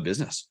concentrating on the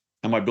business.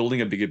 Am I building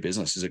a bigger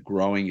business? Is it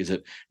growing? Is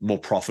it more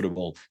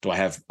profitable? Do I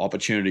have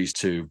opportunities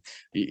to,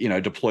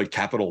 deploy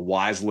capital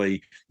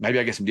wisely? Maybe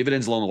I get some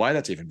dividends along the way.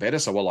 That's even better.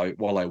 So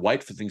while I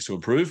wait for things to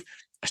improve,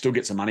 I still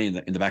get some money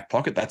in the back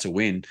pocket. That's a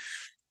win.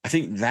 I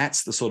think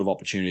that's the sort of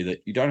opportunity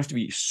that you don't have to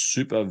be a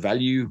super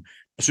value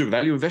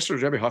investor.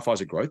 JB Hi-Fi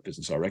is a growth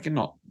business, I reckon,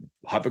 not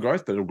hyper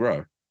growth, but it'll grow.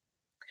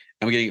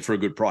 And we're getting it for a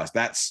good price.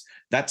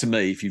 That to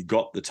me, if you've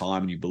got the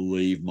time and you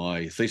believe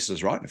my thesis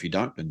is right, and if you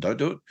don't, then don't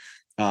do it.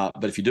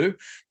 But if you do,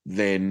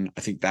 then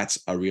I think that's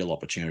a real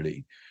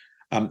opportunity.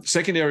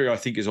 Second area I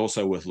think is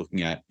also worth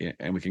looking at,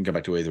 and we can go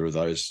back to either of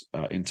those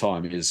in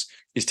time, is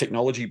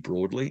technology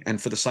broadly,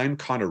 and for the same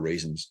kind of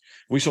reasons.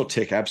 We saw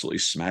tech absolutely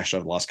smash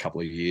over the last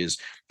couple of years.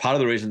 Part of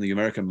the reason the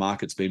American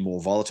market's been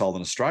more volatile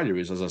than Australia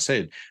is, as I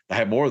said, they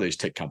have more of these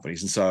tech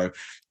companies. And so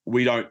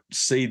we don't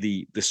see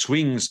the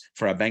swings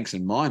for our banks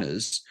and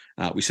miners.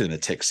 We see in the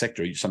tech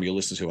sector. Some of your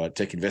listeners who are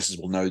tech investors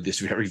will know this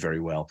very, very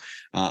well,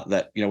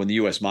 that when the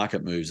US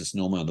market moves, it's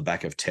normally on the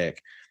back of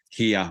tech.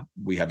 Here,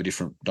 we have a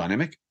different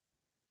dynamic.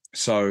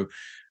 So,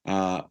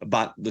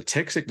 but the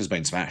tech sector has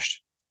been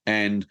smashed,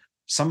 and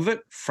some of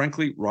it,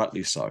 frankly,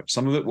 rightly so.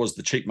 Some of it was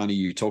the cheap money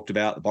you talked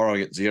about, the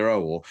borrowing at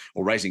zero,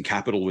 or raising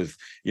capital with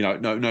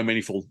no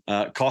meaningful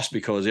cost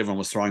because everyone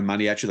was throwing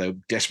money at you. They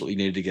desperately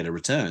needed to get a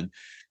return.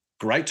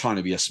 Great time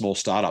to be a small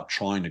startup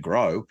trying to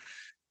grow.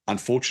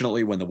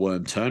 Unfortunately, when the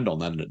worm turned on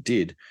that, and it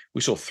did,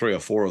 we saw 3 or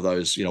 4 of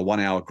those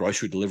 1-hour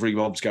grocery delivery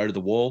mobs go to the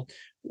wall.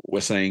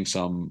 We're seeing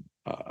some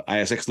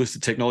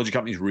ASX-listed technology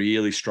companies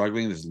really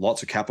struggling. There's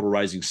lots of capital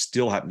raising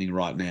still happening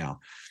right now.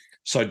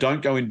 So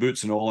don't go in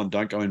boots and all and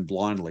don't go in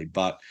blindly.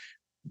 But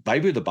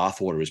baby, the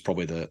bathwater is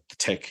probably the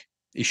tech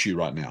issue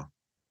right now.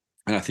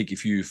 And I think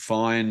if you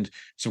find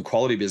some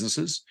quality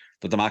businesses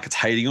that the market's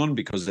hating on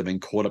because they've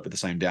been caught up with the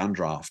same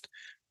downdraft,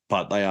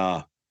 but they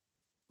are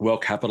well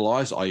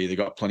capitalized, i.e. they've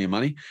got plenty of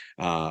money,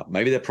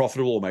 maybe they're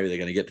profitable or maybe they're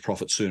going to get to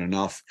profit soon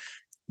enough.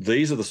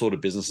 These are the sort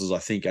of businesses I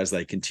think as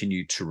they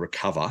continue to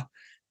recover,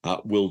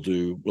 will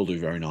do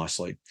very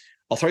nicely.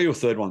 I'll throw you a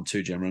third one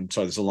too, Gemma. And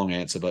so there's a long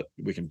answer, but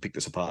we can pick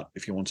this apart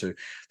if you want to.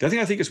 The other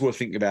thing I think is worth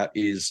thinking about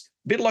is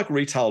a bit like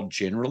retail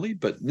generally,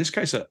 but in this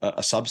case, a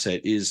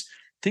subset is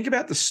think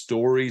about the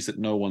stories that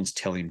no one's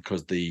telling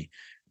because the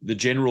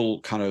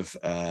general kind of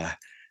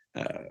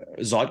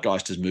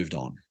zeitgeist has moved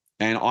on.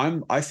 And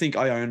I think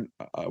I own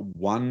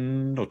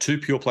 1 or 2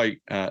 pure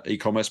play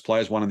e-commerce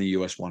players, one in the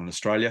US, one in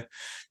Australia.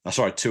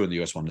 2 in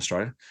the US, one in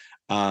Australia.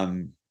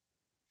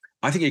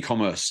 I think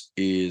e-commerce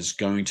is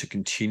going to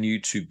continue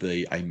to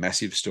be a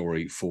massive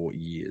story for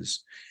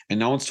years. And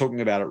no one's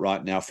talking about it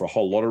right now for a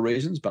whole lot of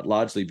reasons, but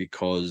largely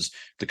because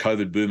the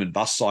COVID boom and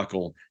bust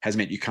cycle has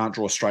meant you can't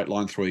draw a straight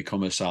line through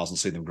e-commerce sales and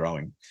see them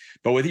growing.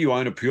 But whether you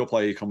own a pure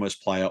play e-commerce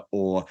player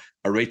or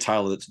a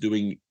retailer that's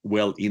doing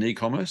well in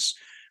e-commerce,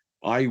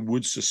 I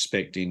would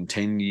suspect in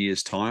 10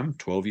 years' time,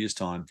 12 years'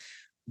 time,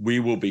 we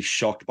will be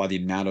shocked by the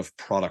amount of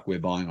product we're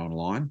buying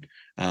online.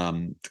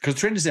 Because the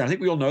trend is there. I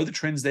think we all know the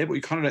trend's there, but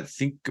we kind of don't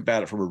think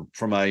about it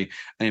from an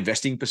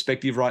investing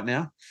perspective right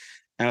now.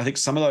 And I think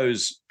some of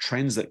those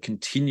trends that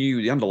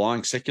continue, the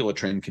underlying secular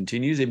trend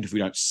continues, even if we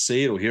don't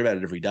see it or hear about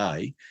it every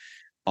day,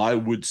 I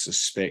would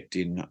suspect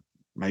in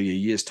maybe a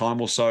year's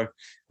time or so,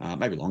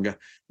 maybe longer,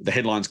 the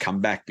headlines come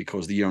back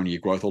because the year-on-year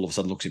growth all of a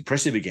sudden looks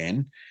impressive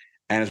again.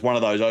 And it's one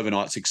of those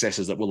overnight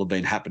successes that will have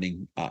been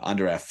happening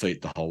under our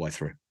feet the whole way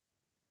through.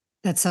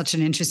 That's such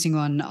an interesting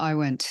one. I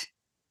went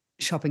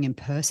shopping in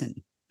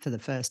person for the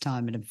first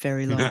time in a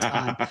very long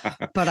time,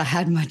 but I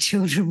had my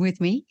children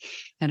with me,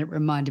 and it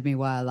reminded me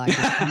why I like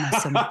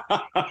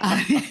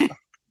it.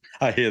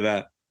 I hear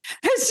that.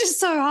 It's just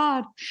so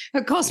hard.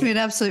 It cost me an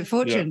absolute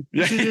fortune.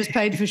 I should have just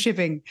paid for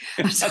shipping.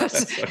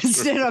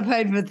 Instead, I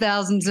paid for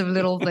thousands of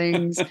little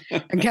things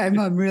and came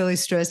home really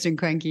stressed and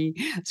cranky.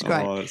 It's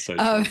great. Oh, that's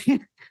so true.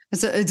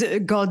 It's a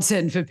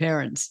godsend for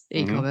parents,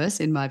 e-commerce,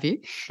 in my view.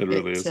 It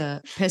really is.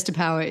 Pester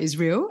power is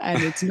real,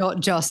 and it's not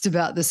just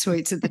about the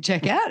sweets at the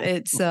checkout.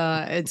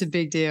 It's a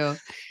big deal.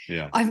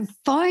 Yeah. I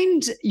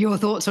find your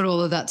thoughts on all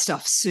of that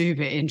stuff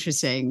super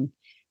interesting,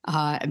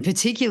 and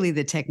particularly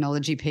the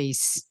technology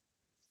piece.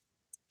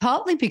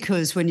 Partly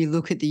because when you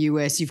look at the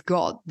US, you've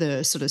got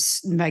the sort of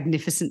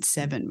Magnificent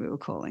Seven, we were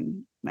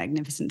calling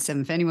Magnificent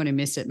Seven. For anyone who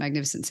missed it,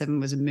 Magnificent Seven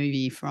was a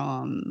movie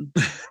from,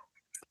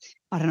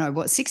 I don't know,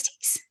 what,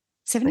 60s?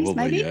 70s Probably,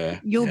 maybe? yeah.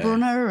 Yul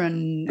Brynner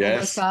and all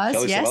those guys.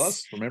 Telly Yes.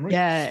 Savalas, from memory.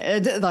 Yeah,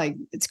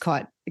 it's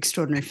quite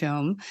extraordinary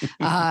film.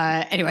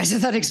 Anyway, so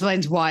that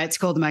explains why it's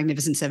called the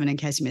Magnificent Seven in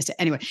case you missed it.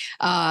 Anyway,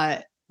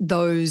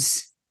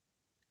 those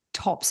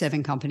top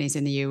 7 companies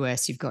in the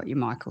US, you've got your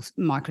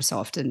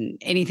Microsoft and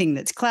anything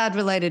that's cloud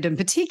related and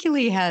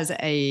particularly has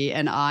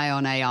an eye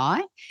on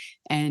AI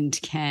and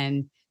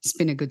can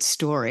spin a good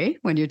story.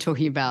 When you're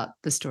talking about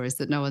the stories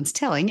that no one's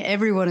telling,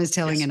 everyone is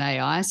telling an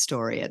AI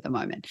story at the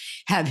moment,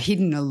 have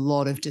hidden a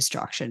lot of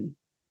destruction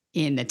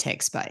in the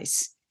tech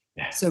space.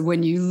 Yeah. So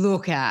when you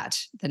look at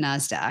the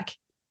NASDAQ,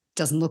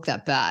 doesn't look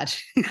that bad.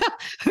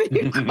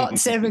 You've got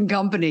 7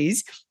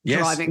 companies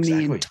driving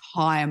the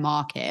entire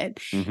market,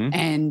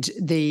 and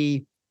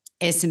the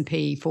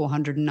S&P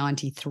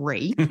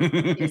 493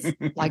 is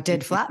like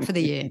dead flat for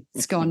the year.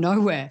 It's gone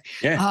nowhere.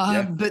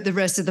 But the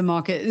rest of the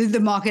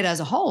market as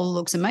a whole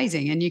looks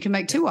amazing, and you can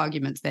make 2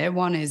 arguments there.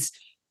 One is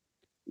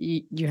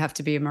you have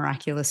to be a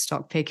miraculous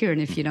stock picker,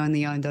 and if you'd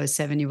only owned those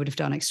 7, you would have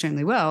done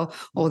extremely well.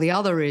 Or the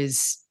other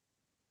is,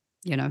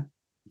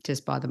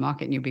 just buy the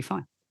market and you'll be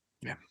fine.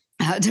 Yeah.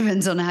 It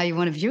depends on how you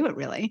want to view it,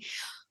 really.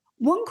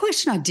 One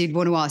question I did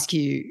want to ask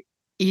you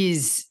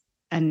is,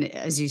 and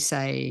as you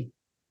say,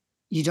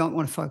 you don't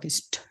want to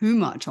focus too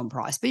much on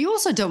price, but you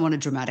also don't want to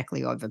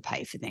dramatically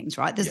overpay for things,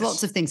 right? There's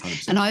lots of things.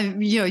 100%.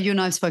 And you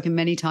and I have spoken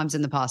many times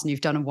in the past, and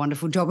you've done a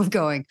wonderful job of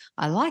going,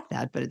 I like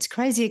that, but it's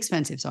crazy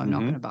expensive, so I'm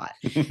not going to buy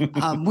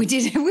it. We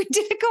did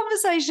a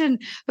conversation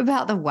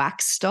about the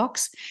wax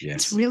stocks. Yes.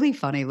 It's really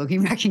funny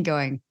looking back and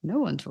going, no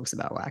one talks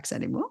about wax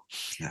anymore.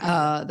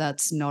 No.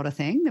 That's not a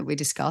thing that we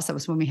discussed. That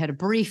was when we had a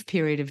brief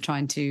period of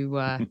trying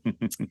to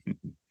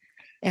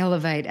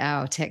elevate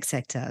our tech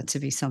sector to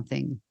be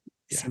something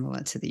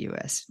similar to the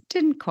US.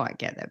 Didn't quite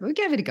get there, but we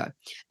gave it a go.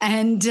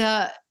 And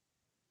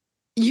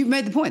you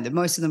made the point that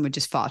most of them were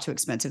just far too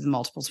expensive. The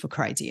multiples were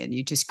crazy and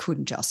you just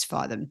couldn't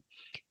justify them.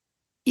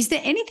 Is there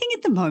anything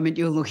at the moment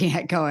you're looking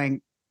at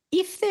going,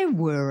 if there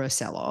were a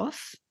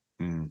sell-off,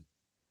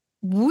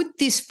 would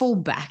this fall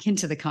back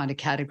into the kind of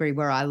category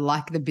where I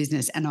like the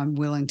business and I'm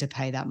willing to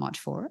pay that much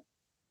for it?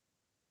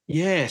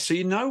 Yeah. So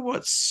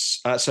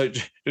so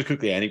just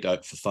quickly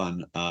anecdote for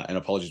fun, and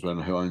apologies to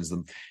anyone who owns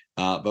them.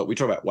 But we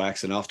talk about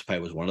Wax, and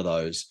Afterpay was one of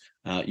those.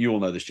 You all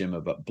know this,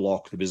 Gemma, but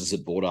Block, the business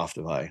that bought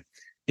Afterpay,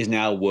 is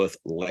now worth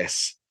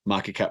less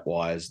market cap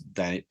wise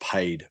than it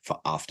paid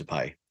for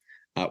Afterpay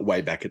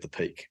way back at the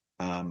peak.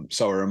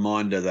 So a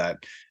reminder that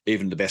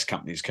even the best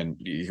companies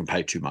you can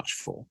pay too much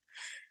for.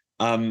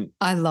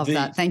 I love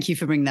that. Thank you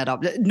for bringing that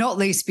up. Not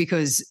least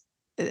because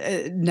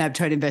NAB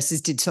Trade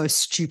Investors did so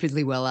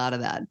stupidly well out of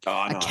that.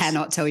 Oh, nice. I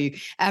cannot tell you.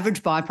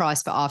 Average buy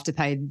price for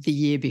Afterpay the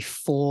year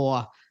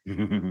before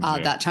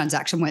that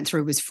transaction went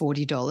through was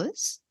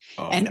 $40.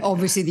 And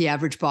obviously the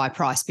average buy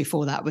price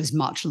before that was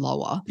much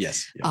lower.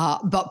 Yes. Yeah.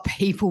 But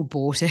people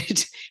bought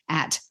it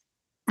at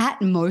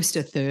most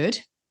a third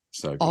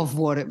of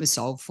what it was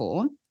sold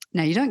for.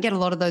 Now, you don't get a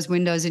lot of those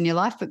windows in your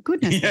life, but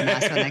goodness, they're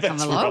nice when they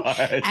come along.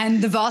 Right.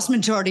 And the vast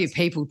majority of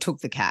people took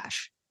the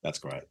cash. That's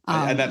great.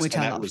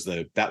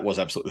 That was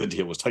absolutely the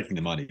deal, was taking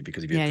the money,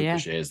 because if you took the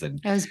shares, then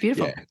it was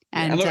beautiful. Yeah.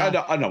 And look,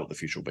 I know what the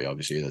future will be,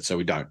 obviously. So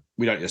we don't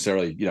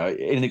necessarily,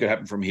 anything could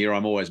happen from here.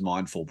 I'm always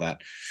mindful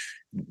that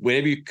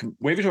whenever you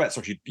talk about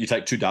stocks, you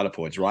take 2 data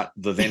points, right?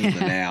 The then and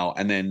the now,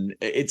 and then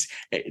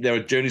there are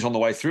journeys on the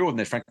way through, and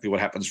then frankly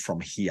what happens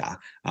from here.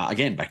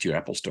 Again, back to your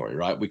Apple story,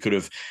 right? We could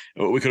have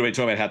been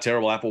talking about how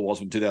terrible Apple was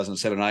in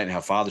 2007 and 8, and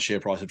how far the share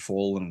price had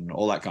fallen, and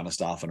all that kind of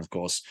stuff. And of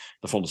course,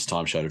 the fullness of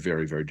time showed a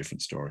very, very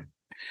different story.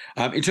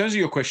 In terms of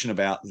your question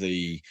about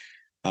the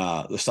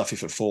stuff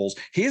if it falls,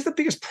 here's the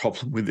biggest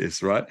problem with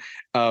this, right?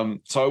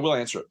 So I will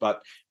answer it,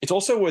 but it's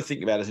also worth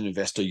thinking about as an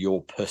investor,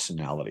 your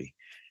personality.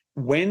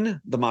 When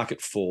the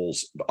market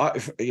falls,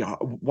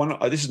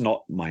 this is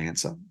not my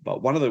answer,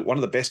 but one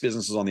of the best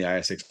businesses on the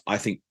ASX, I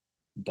think,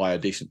 by a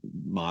decent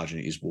margin,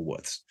 is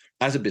Woolworths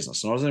as a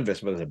business, not as an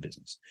investment, but as a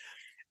business.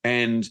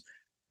 And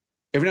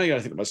every now and again,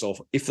 I think to myself,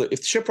 if the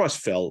share price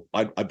fell,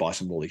 I'd buy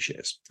some Woolly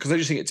shares, because I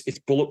just think it's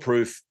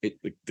bulletproof.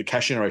 The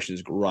cash generation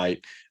is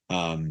great.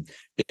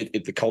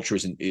 The culture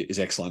is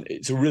excellent.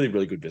 It's a really,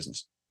 really good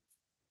business.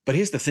 But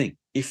here's the thing: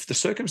 if the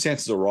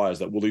circumstances arise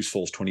that Woolies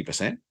falls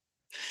 20%,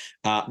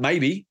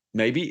 maybe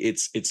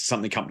it's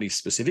something company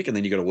specific, and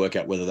then you got to work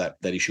out whether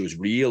that issue is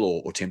real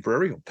or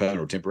temporary, or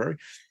permanent or temporary.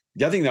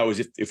 The other thing though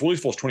is if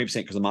Woolies falls 20%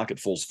 because the market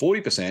falls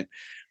 40%,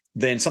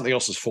 then something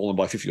else has fallen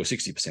by 50 or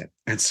 60%.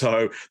 And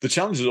so the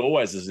challenge is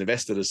always, as an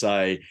investor, to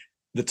say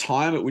the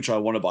time at which I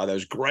want to buy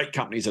those great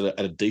companies at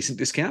a decent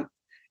discount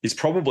is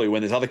probably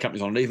when there's other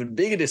companies on an even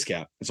bigger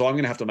discount. And so I'm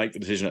going to have to make the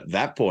decision at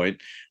that point,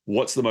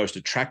 what's the most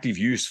attractive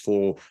use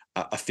for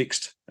a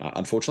fixed,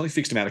 unfortunately,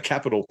 fixed amount of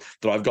capital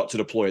that I've got to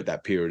deploy at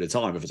that period of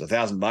time. If it's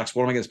 $1,000,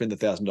 what am I going to spend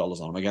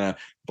 $1,000 on? Am I going to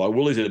buy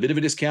Woolies at a bit of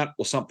a discount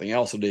or something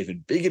else at an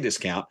even bigger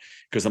discount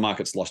because the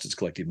market's lost its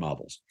collective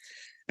marbles?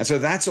 And so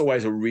that's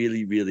always a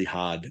really, really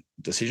hard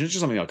decision. It's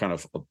just something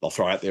I'll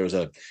throw out there as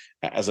a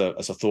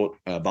thought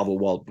bubble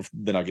while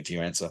then I get to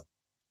your answer.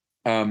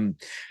 There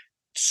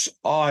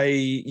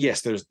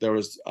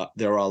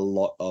are a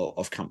lot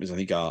of companies I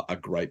think are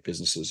great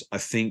businesses. I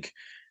think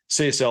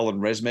CSL and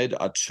ResMed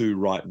are two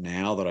right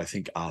now that I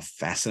think are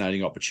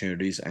fascinating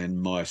opportunities. And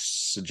my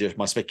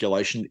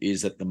speculation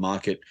is that the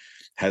market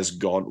has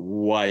gone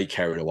way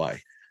carried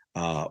away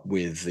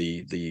with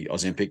the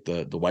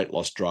Ozempic, the weight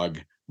loss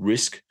drug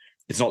risk.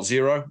 It's not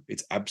zero.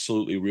 It's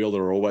absolutely real.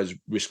 There are always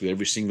risks with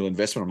every single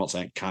investment. I'm not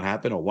saying it can't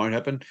happen or won't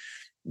happen,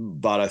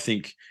 but I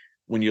think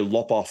when you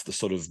lop off the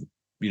sort of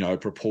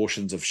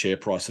proportions of share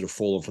price that have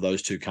fallen for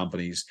those two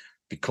companies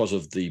because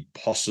of the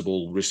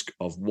possible risk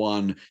of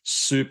one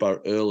super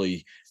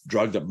early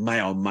drug that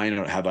may or may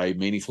not have a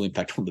meaningful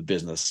impact on the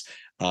business.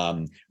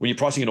 When you're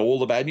pricing in all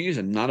the bad news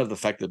and none of the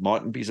fact that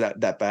mightn't be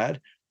that bad,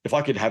 if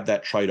I could have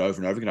that trade over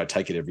and over again, I'd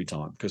take it every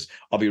time, because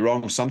I'll be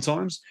wrong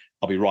sometimes,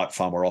 I'll be right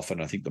far more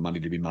often. I think the money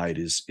to be made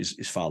is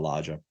far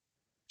larger.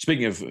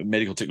 Speaking of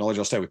medical technology,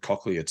 I'll stay with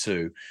Cochlear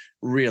too.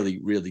 Really,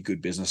 really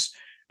good business.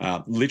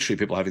 Literally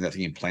people having that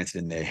thing implanted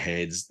in their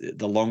heads.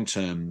 The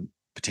long-term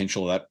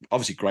potential of that,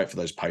 obviously great for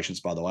those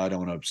patients, by the way. I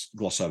don't want to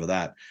gloss over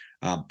that.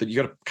 But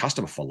you got a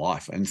customer for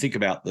life. And think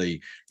about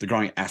the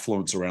growing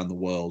affluence around the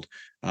world,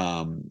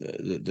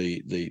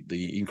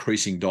 the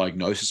increasing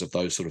diagnosis of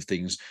those sort of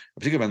things,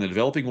 particularly in the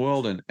developing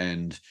world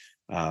and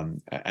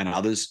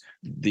others.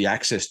 The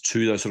access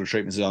to those sort of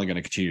treatments is only going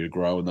to continue to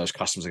grow, and those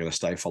customers are going to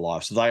stay for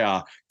life. So they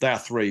are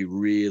three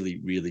really,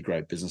 really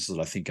great businesses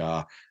that I think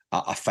are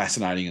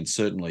fascinating and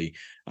certainly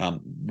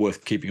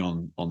worth keeping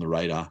on the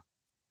radar.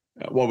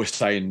 While we're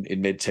staying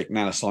in medtech,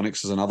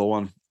 Nanosonics is another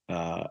one.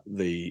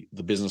 The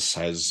business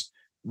has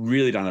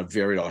really done a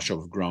very nice job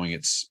of growing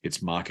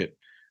its market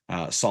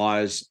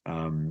size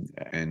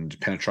and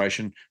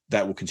penetration.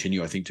 That will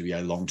continue, I think, to be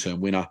a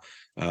long-term winner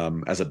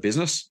as a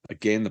business.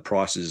 Again, the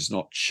price is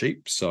not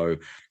cheap, so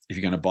if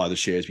you're going to buy the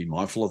shares, be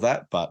mindful of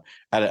that. But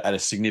at a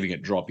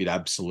significant drop, you'd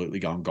absolutely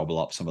go and gobble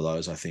up some of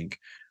those. I think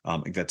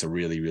that's a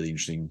really, really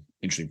interesting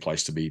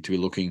place to be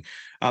looking.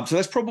 So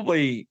that's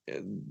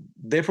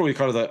they're probably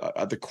kind of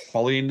at the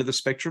quality end of the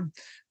spectrum.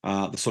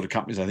 The sort of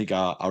companies I think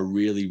are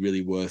really,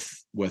 really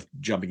worth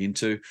jumping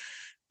into.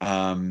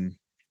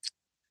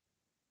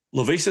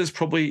 Lovisa is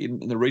probably in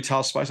the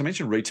retail space. I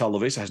mentioned retail.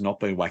 Lovisa has not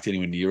been whacked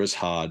anywhere near as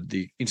hard.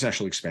 The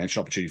international expansion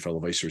opportunity for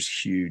Lovisa is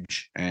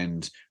huge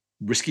and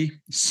risky.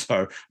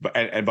 So,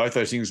 and both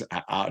those things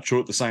are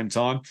true at the same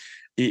time.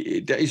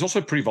 It's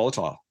also pretty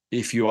volatile.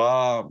 If you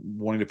are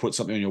wanting to put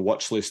something on your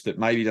watch list that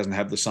maybe doesn't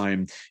have the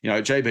same,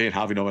 JB and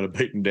Harvey Norman are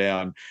beaten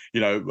down,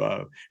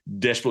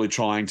 desperately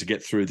trying to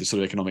get through the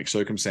sort of economic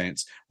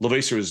circumstance.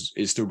 Lovisa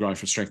is still growing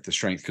from strength to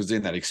strength because they're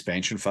in that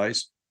expansion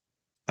phase.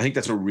 I think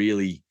that's a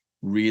really,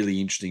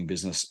 really interesting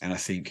business, and I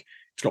think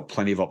it's got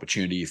plenty of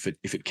opportunity if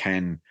it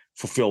can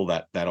fulfill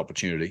that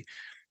opportunity.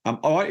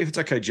 If it's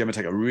okay, Gemma,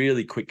 take a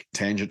really quick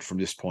tangent from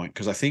this point,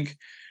 because I think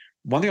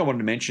one thing I wanted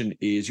to mention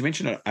is you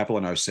mentioned Apple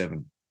in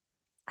 2007.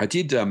 I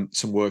did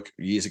some work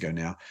years ago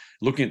now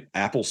looking at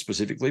Apple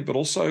specifically, but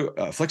also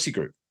Flexi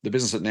Group, the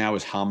business that now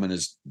is Hum and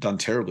has done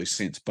terribly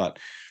since. But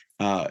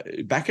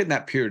back in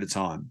that period of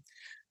time,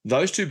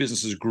 those two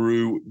businesses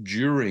grew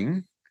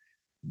during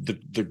the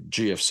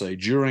GFC,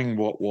 during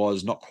what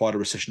was not quite a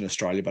recession in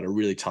Australia, but a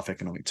really tough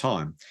economic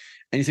time.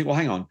 And you think, well,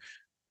 hang on,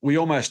 we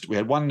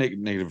had one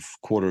negative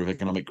quarter of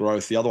economic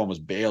growth. The other one was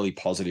barely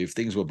positive.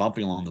 Things were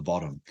bumping along the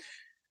bottom.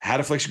 How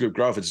did Flexi Group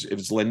grow if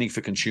it's lending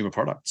for consumer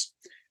products?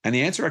 And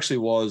the answer actually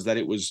was that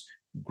it was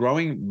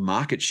growing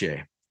market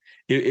share.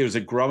 It was a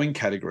growing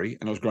category,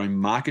 and it was growing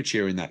market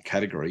share in that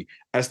category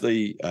as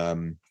the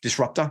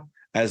disruptor,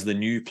 as the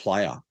new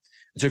player.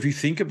 So if you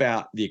think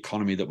about the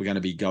economy that we're going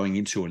to be going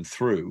into and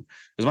through,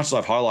 as much as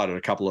I've highlighted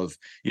a couple of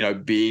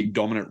big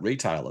dominant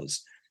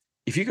retailers,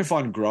 if you can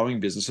find growing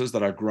businesses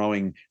that are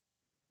growing,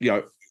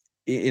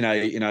 in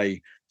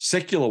a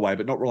secular way,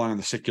 but not relying on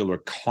the secular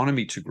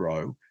economy to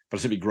grow, but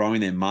simply growing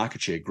their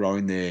market share,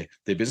 growing their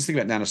business. Think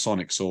about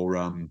Nanosonics or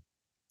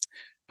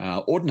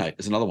Audinate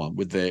is another one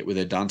with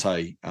their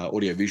Dante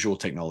audiovisual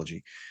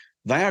technology.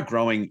 They are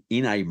growing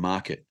in a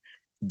market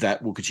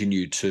that will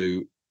continue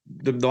to.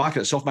 The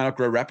market itself may not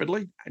grow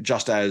rapidly,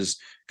 just as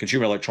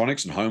consumer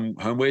electronics and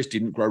homewares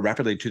didn't grow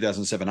rapidly in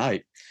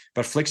 2007-8.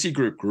 But Flexi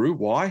Group grew.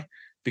 Why?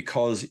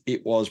 Because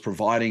it was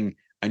providing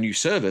a new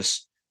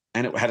service,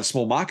 and it had a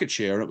small market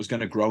share, and it was going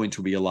to grow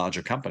into be a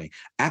larger company.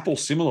 Apple,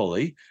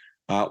 similarly,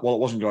 while it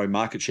wasn't growing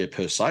market share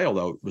per se,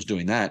 although it was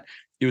doing that,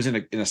 it was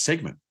in a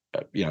segment,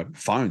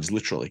 phones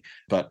literally,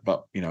 but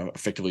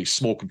effectively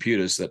small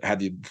computers that had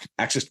the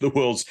access to the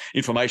world's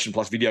information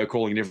plus video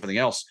calling and everything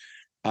else.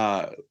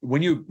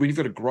 When you've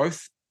got a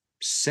growth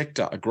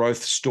sector, a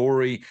growth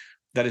story,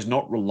 that is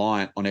not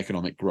reliant on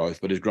economic growth,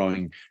 but is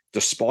growing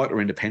despite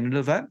or independent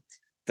of that,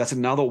 that's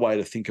another way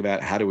to think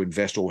about how to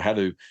invest or how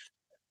to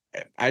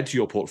add to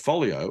your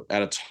portfolio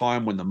at a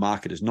time when the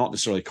market is not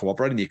necessarily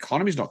cooperating, the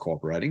economy is not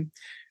cooperating.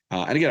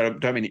 And again, I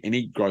don't mean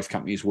any growth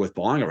company is worth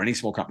buying or any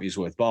small company is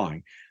worth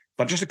buying,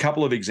 but just a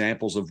couple of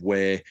examples of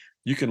where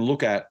you can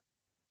look at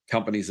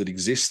companies that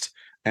exist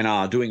and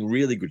are doing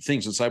really good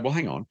things and say, well,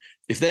 hang on,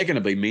 if they're going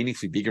to be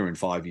meaningfully bigger in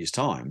 5 years'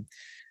 time,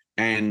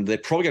 and they're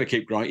probably going to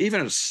keep growing,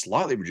 even at a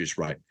slightly reduced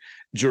rate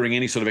during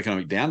any sort of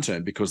economic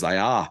downturn, because they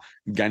are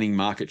gaining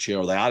market share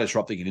or they are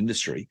disrupting an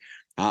industry,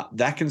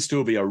 that can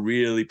still be a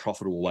really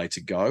profitable way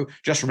to go.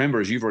 Just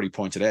remember, as you've already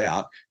pointed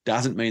out,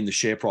 doesn't mean the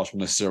share price will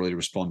necessarily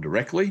respond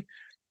directly.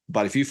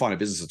 But if you find a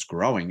business that's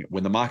growing,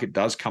 when the market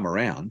does come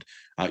around,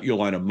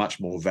 you'll own a much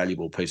more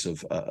valuable piece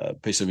of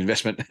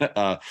investment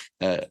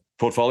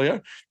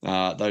portfolio.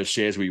 Those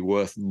shares will be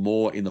worth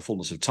more in the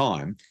fullness of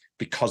time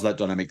because of that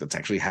dynamic that's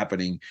actually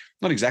happening,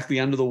 not exactly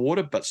under the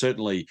water, but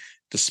certainly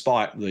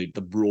despite the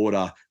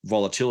broader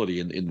volatility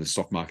in the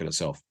stock market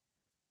itself.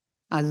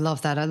 I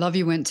love that. I love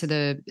you went to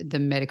the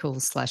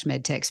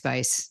medical/med tech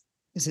space,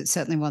 because it's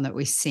certainly one that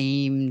we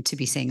seem to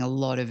be seeing a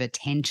lot of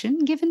attention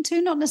given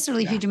to, not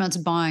necessarily huge amounts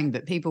of buying,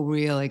 but people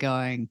really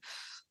going,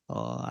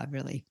 oh, I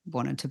really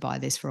wanted to buy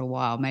this for a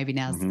while. Maybe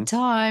now's the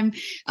time.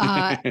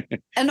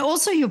 And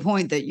also your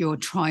point that you're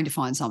trying to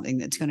find something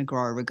that's going to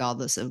grow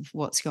regardless of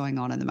what's going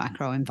on in the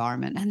macro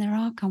environment. And there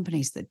are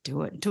companies that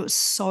do it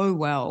so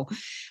well.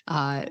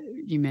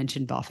 You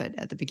mentioned Buffett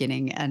at the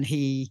beginning, and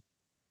he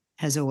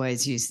has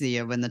always used the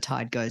when the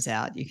tide goes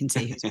out, you can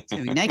see who's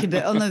swimming naked.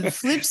 But on the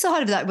flip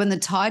side of that, when the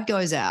tide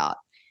goes out,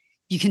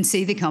 you can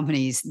see the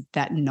companies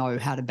that know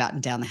how to batten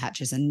down the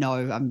hatches and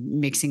know, I'm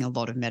mixing a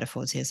lot of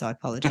metaphors here, so I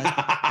apologize.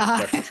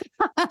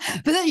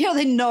 But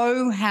they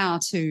know how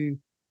to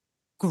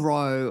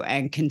grow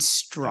and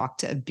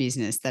construct a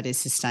business that is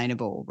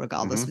sustainable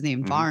regardless of the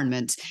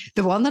environment.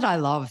 The one that I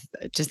love,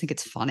 I just think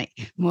it's funny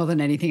more than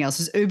anything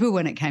else, is Uber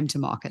when it came to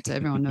market. So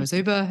everyone knows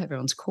Uber,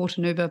 everyone's caught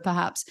an Uber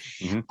perhaps.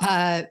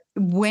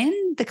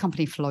 When the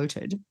company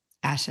floated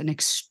at an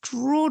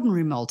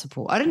extraordinary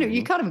multiple, I don't know,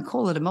 you can't even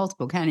call it a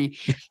multiple, can you?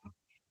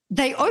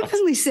 They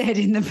openly said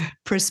in the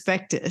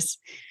prospectus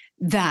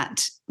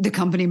that the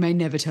company may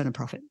never turn a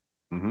profit.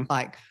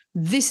 Like,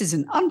 this is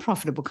an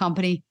unprofitable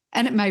company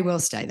and it may well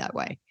stay that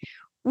way,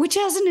 which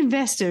as an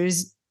investor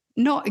is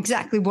not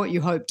exactly what you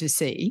hope to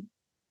see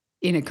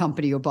in a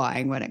company you're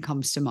buying when it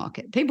comes to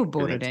market. People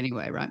bought it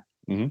anyway, right?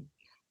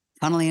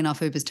 Funnily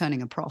enough, Uber's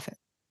turning a profit.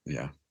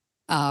 Yeah.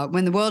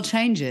 When the world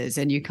changes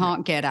and you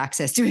can't get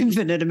access to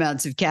infinite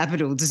amounts of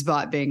capital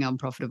despite being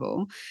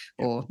unprofitable,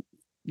 or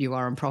you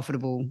are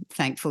unprofitable,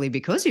 thankfully,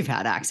 because you've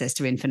had access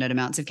to infinite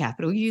amounts of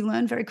capital, you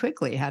learn very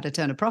quickly how to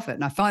turn a profit.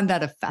 And I find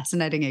that a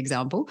fascinating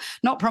example,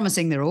 not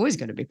promising they're always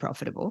going to be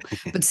profitable,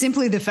 but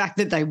simply the fact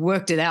that they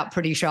worked it out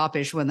pretty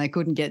sharpish when they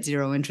couldn't get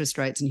zero interest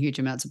rates and huge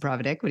amounts of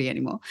private equity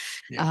anymore.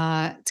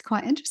 It's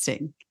quite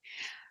interesting.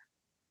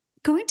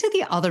 Going to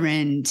the other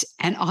end,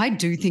 and I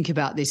do think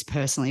about this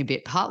personally a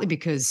bit, partly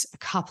because a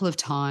couple of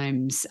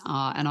times,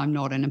 and I'm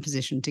not in a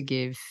position to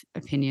give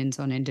opinions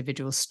on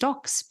individual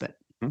stocks, but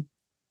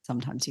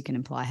sometimes you can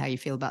imply how you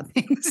feel about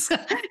things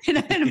in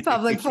a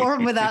public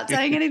forum without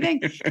saying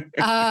anything.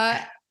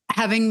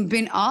 Having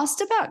been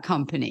asked about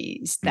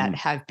companies that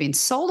have been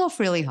sold off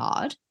really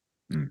hard,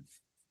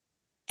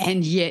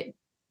 and yet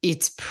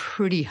it's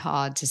pretty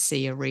hard to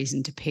see a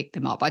reason to pick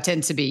them up. I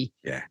tend to be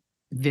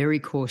very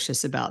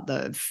cautious about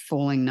the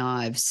falling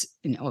knives.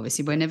 And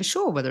obviously, we're never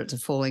sure whether it's a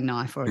falling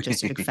knife or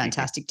just a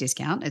fantastic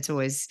discount. It's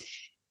always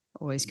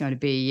going to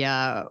be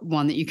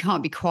one that you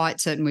can't be quite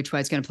certain which way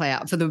it's going to play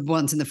out for the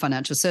ones in the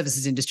financial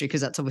services industry,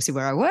 because that's obviously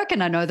where I work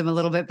and I know them a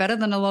little bit better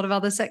than a lot of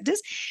other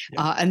sectors.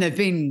 And there've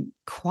been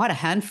quite a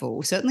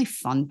handful, certainly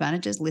fund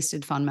managers,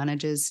 listed fund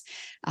managers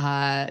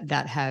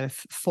that have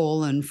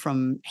fallen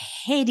from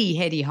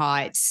heady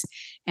heights,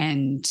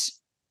 and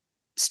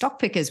stock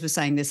pickers were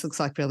saying this looks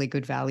like really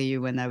good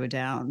value when they were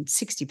down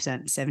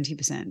 60%,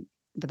 70%.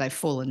 But they've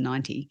fallen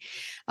 90.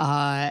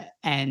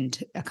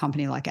 And a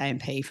company like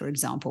AMP, for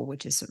example,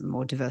 which is sort of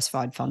more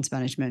diversified funds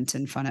management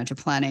and financial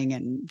planning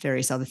and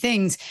various other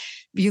things,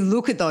 you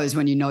look at those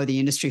when you know the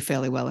industry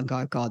fairly well and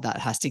go, God, that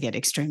has to get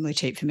extremely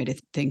cheap for me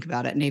to think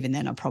about it. And even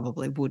then I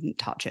probably wouldn't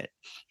touch it.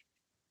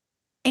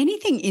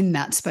 Anything in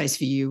that space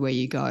for you where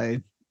you go,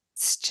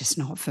 it's just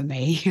not for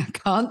me. I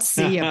can't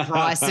see a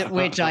price at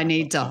which I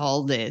need to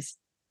hold this.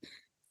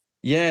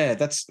 Yeah,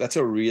 that's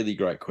a really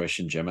great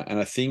question, Gemma. And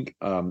I think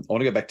I want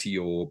to go back to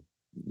your,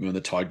 when the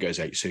tide goes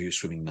out, you see who's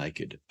swimming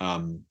naked,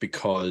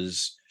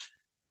 because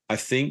I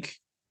think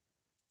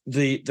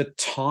the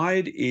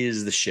tide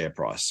is the share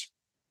price,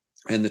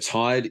 and the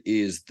tide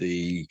is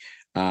the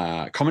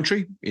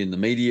commentary in the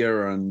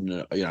media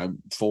and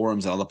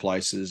forums and other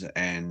places,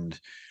 and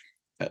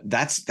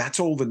that's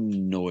all the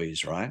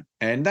noise, right?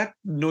 And that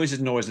noise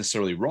isn't always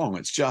necessarily wrong.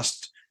 It's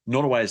just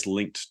not always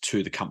linked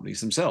to the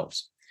companies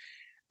themselves.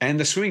 And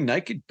the swimming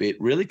naked bit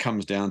really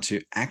comes down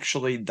to,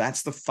 actually,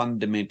 that's the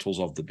fundamentals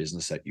of the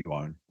business that you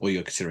own or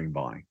you're considering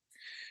buying.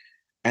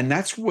 And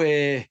that's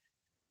where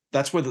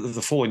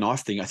the falling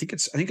knife thing, I think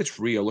it's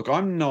real. Look,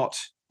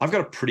 I've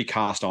got a pretty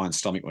cast iron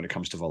stomach when it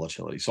comes to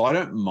volatility. So I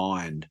don't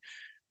mind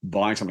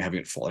buying something, having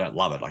it fall. I don't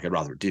love it. Like, I'd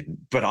rather it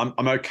didn't, but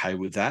I'm okay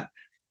with that.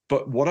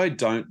 But what I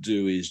don't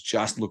do is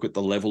just look at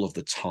the level of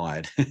the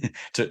tide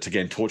to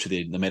again, torture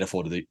the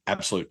metaphor to the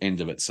absolute end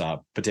of its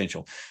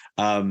potential.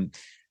 A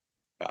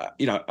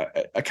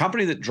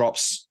company that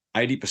drops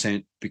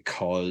 80%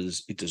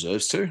 because it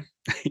deserves to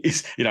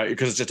is,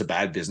 because it's just a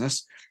bad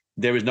business.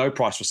 There is no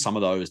price for some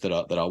of those that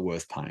are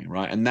worth paying,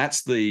 right? And that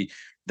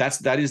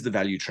is the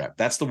value trap.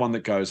 That's the one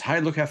that goes, hey,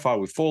 look how far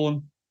we've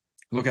fallen.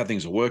 Look how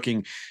things are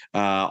working.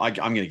 I'm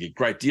going to get a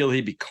great deal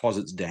here because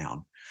it's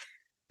down.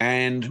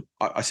 And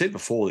I said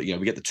before that,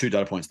 we get the two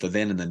data points, the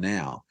then and the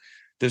now.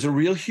 There's a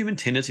real human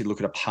tendency to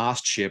look at a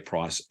past share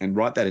price and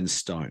write that in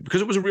stone because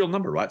it was a real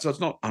number, right? So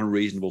it's not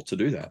unreasonable to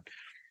do that.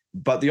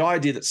 But the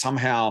idea that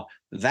somehow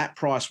that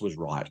price was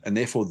right, and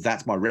therefore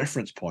that's my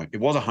reference point. It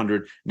was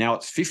 100, now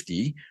it's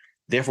 50,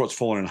 therefore it's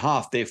fallen in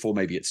half, therefore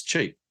maybe it's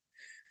cheap.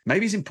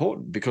 Maybe it's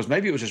important because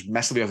maybe it was just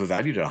massively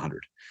overvalued at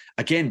 100.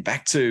 Again,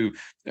 back to,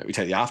 we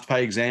take the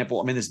Afterpay example.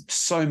 I mean, there's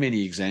so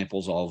many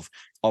examples of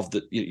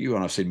the, you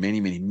and I've seen many,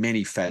 many,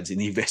 many fads in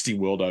the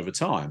investing world over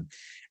time.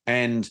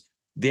 And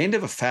the end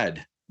of a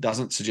fad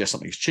doesn't suggest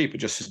something's cheap. It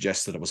just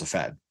suggests that it was a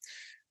fad.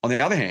 On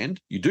the other hand,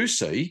 you do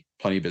see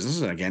plenty of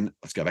businesses, and again,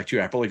 let's go back to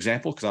your Apple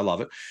example because I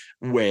love it,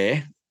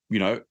 where,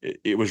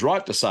 it was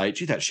right to say,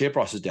 gee, that share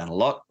price is down a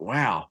lot.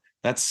 Wow,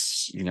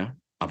 that's,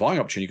 a buying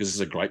opportunity because this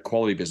is a great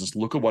quality business.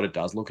 Look at what it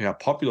does. Look how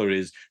popular it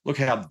is. Look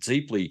how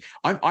deeply.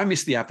 I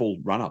miss the Apple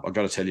run-up, I've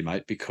got to tell you,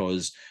 mate,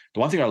 because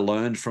the one thing I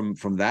learned from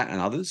that and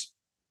others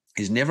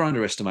is never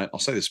underestimate, I'll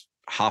say this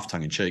half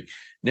tongue-in-cheek,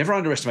 never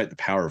underestimate the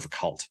power of a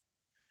cult,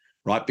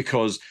 right?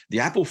 Because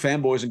the Apple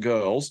fanboys and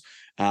girls,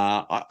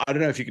 I don't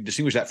know if you could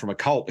distinguish that from a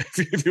cult.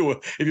 if you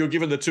were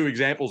given the two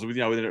examples with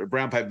a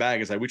brown paper bag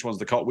and say which one's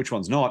the cult, which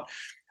one's not,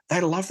 they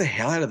love the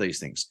hell out of these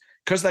things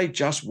because they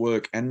just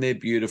work and they're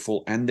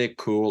beautiful and they're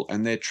cool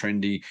and they're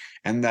trendy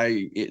and their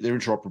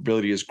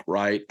interoperability is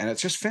great and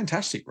it's just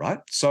fantastic, right?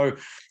 So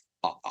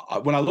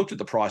when I looked at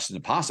the price in the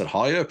past at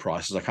higher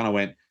prices, I kind of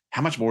went,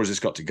 how much more has this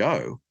got to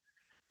go?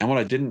 And what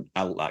I didn't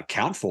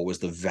account for was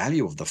the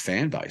value of the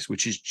fan base,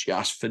 which is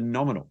just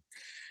phenomenal.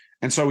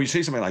 And so when you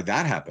see something like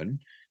that happen,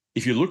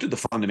 if you looked at the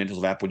fundamentals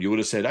of Apple, you would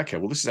have said, okay,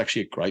 well, this is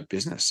actually a great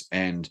business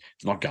and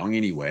it's not going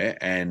anywhere.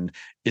 And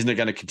isn't it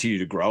going to continue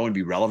to grow and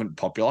be relevant and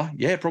popular?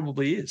 Yeah, it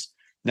probably is.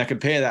 Now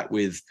compare that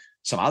with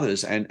some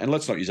others, and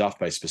let's not use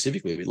Afterpay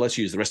specifically, but let's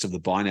use the rest of the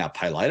buy now,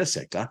 pay later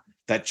sector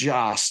that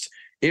just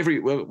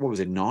what was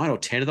it, 9 or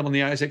 10 of them on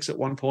the ASX at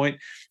one point?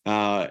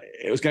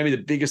 It was going to be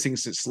the biggest thing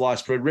since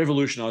sliced bread,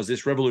 revolutionize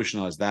this,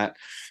 revolutionize that.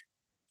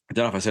 I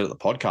don't know if I said it at the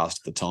podcast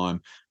at the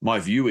time. My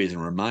view is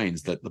and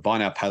remains that the buy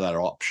now, pay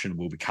later option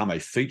will become a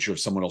feature of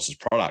someone else's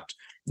product,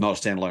 not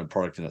a standalone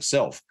product in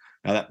itself.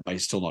 Now, that may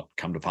still not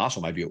come to pass,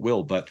 or maybe it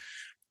will. But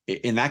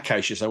in that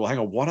case, you say, well, hang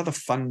on, what are the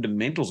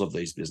fundamentals of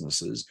these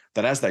businesses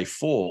that as they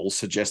fall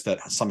suggest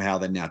that somehow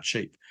they're now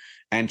cheap?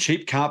 And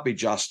cheap can't be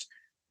just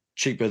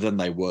cheaper than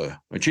they were.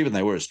 When cheaper than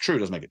they were is true, it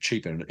doesn't make it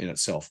cheaper in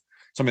itself.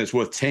 Something that's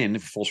worth 10,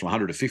 if it falls from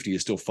 100 to 50,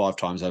 is still 5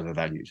 times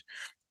overvalued.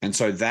 And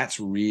so that's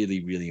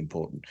really, really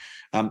important.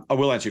 I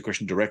will answer your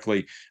question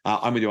directly.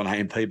 I'm with you on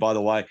AMP, by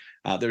the way.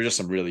 There are just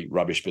some really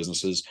rubbish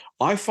businesses.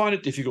 I find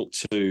it difficult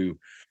to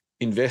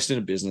invest in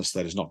a business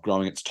that is not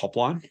growing its top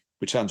line,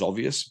 which sounds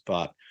obvious,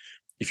 but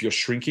if you're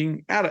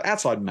shrinking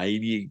outside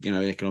maybe,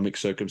 economic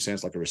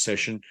circumstance like a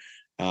recession,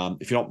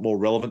 if you're not more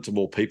relevant to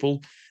more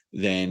people,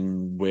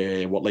 then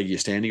what leg are you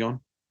standing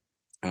on?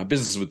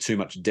 Businesses with too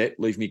much debt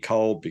leave me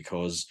cold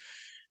because,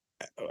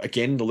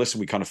 again, the lesson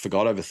we kind of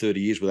forgot over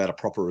 30 years without a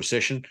proper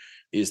recession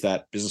is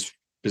that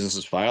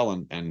businesses fail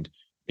and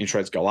interest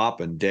rates go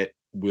up and debt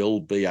will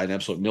be an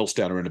absolute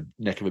millstone in a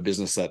neck of a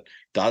business that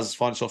does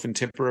find itself in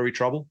temporary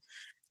trouble.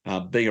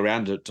 Being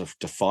around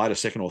to fight a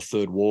second or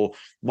third war.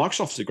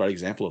 Microsoft is a great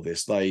example of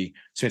this. They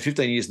spent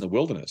 15 years in the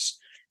wilderness.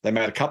 They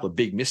made a couple of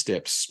big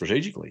missteps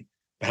strategically,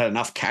 but had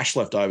enough cash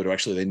left over to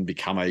actually then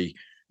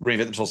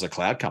reinvent themselves as a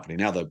cloud company.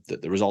 Now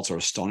the results are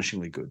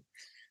astonishingly good.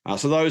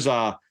 So those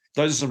are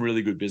some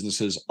really good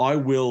businesses. I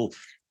will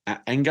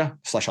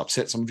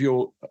anger/upset some of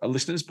your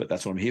listeners, but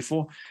that's what I'm here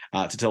for,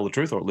 to tell the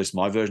truth, or at least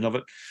my version of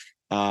it.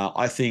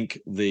 I think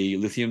the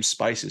lithium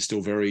space is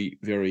still very,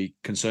 very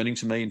concerning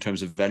to me in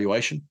terms of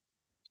valuation.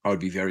 I would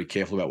be very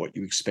careful about what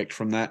you expect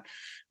from that.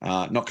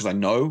 Not because I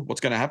know what's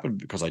going to happen,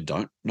 because I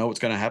don't know what's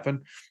going to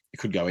happen. It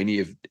could go any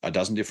of a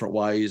dozen different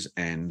ways.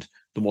 And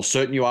the more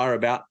certain you are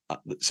about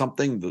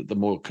something, the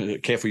more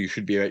careful you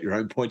should be about your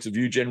own points of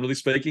view, generally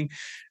speaking,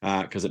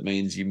 because it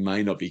means you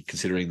may not be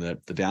considering the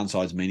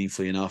downsides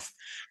meaningfully enough.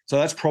 So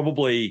that's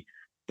probably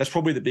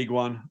the big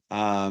one.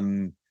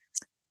 Trying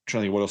to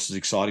think what else is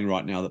exciting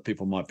right now that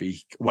people might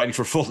be waiting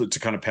for a fall to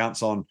kind of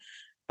pounce on.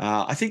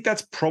 I think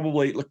that's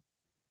probably, look,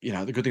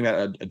 the good thing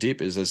about a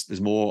dip is there's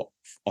more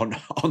on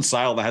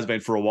sale than there has been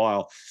for a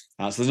while.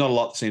 So there's not a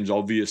lot that seems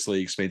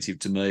obviously expensive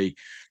to me.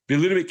 Be a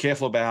little bit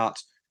careful about,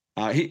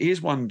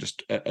 here's one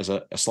just as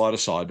a slight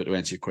aside, but to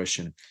answer your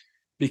question.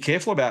 be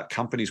careful about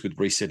companies with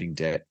resetting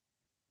debt.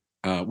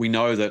 We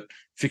know that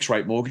fixed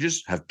rate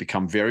mortgages have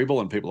become variable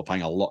and people are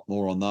paying a lot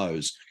more on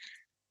those.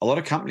 A lot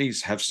of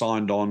companies have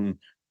signed on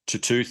to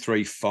 2,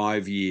 3,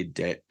 5-year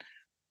debt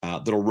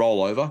that'll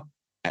roll over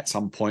at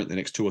some point in the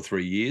next 2 or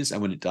 3 years.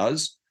 And when it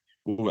does,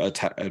 will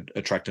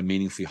attract a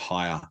meaningfully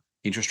higher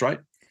interest rate.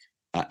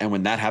 And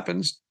when that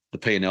happens, the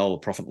P&L, the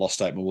profit and loss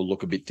statement, will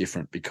look a bit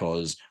different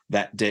because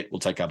that debt will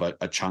take up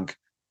a chunk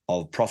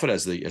of profit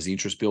as the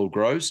interest bill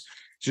grows.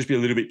 Just be a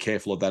little bit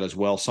careful of that as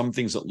well. Some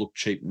things that look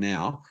cheap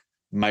now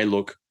may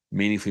look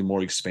meaningfully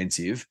more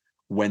expensive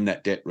when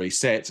that debt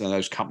resets, and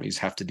those companies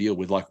have to deal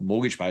with, like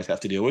mortgage payers have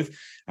to deal with,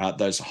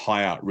 those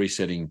higher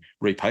resetting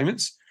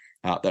repayments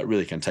that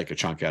really can take a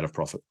chunk out of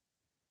profit.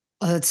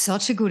 Oh, that's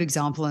such a good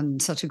example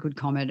and such a good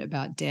comment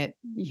about debt.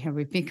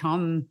 We've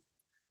become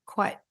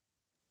quite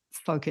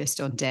focused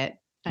on debt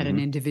at an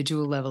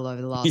individual level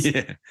over the last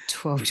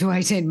 12 to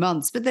 18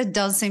 months, but there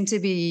does seem to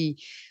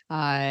be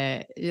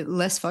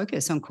less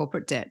focus on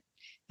corporate debt.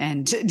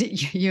 And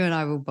you and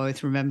I will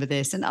both remember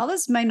this, and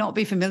others may not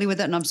be familiar with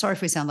it. And I'm sorry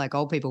if we sound like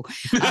old people,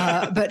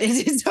 but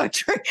it is so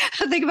true.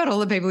 I think about all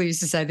the people who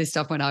used to say this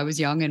stuff when I was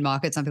young in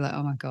markets. I'd be like,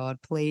 oh my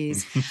God,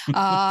 please.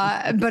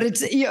 But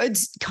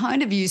it's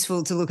kind of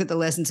useful to look at the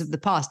lessons of the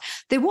past.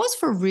 There was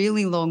for a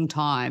really long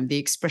time the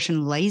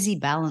expression lazy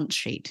balance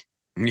sheet.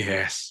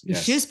 Yes.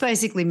 Which just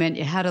basically meant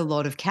you had a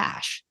lot of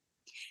cash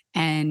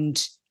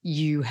and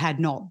you had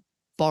not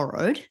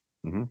borrowed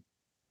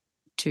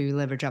to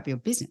leverage up your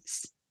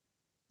business.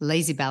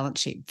 Lazy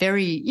balance sheet,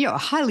 very, a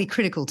highly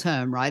critical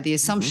term, right? The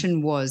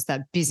assumption was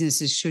that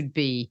businesses should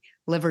be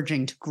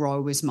leveraging to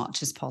grow as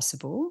much as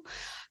possible.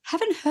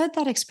 Haven't heard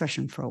that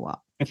expression for a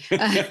while,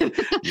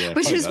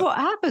 which is what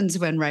happens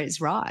when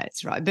rates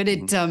rise, right? But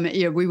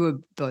we were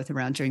both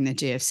around during the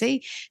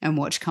GFC and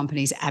watched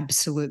companies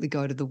absolutely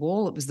go to the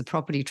wall. It was the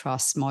property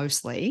trusts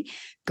mostly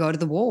go to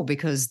the wall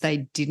because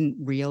they didn't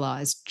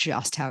realize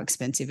just how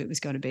expensive it was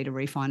going to be to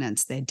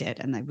refinance their debt,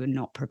 and they were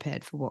not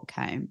prepared for what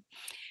came.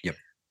 Yep.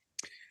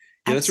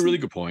 Yeah, that's a really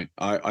good point.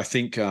 I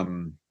think,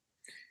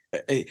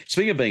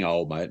 speaking of being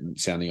old, mate, and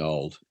sounding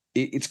old,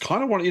 it's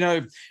kind of one,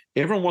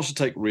 everyone wants to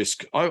take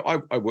risk. I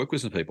work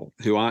with some people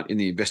who aren't in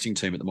the investing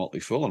team at the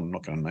Motley Fool, and I'm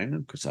not going to name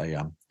them because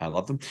I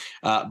love them,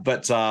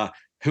 but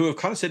who have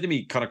kind of said to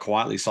me kind of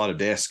quietly side of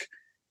desk,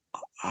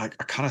 I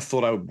kind of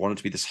thought I wanted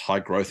to be this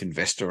high growth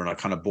investor, and I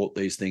kind of bought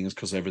these things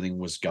because everything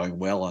was going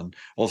well. And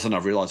all of a sudden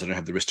I've realized I don't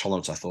have the risk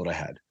tolerance I thought I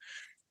had.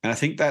 And I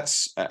think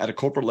that's at a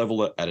corporate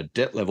level, at a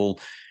debt level,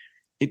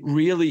 it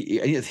really,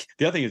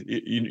 the other thing is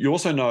you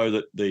also know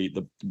that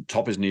the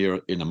top is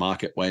near in the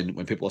market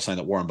when people are saying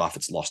that Warren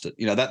Buffett's lost it.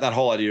 That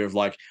whole idea of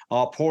like,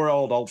 oh, poor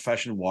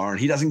old-fashioned Warren,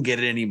 he doesn't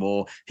get it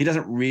anymore. He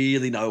doesn't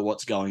really know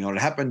what's going on.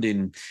 It happened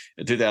in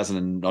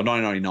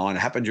 1999. It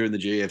happened during the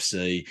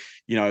GFC.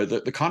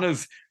 The kind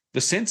of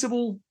the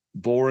sensible,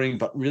 boring,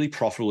 but really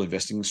profitable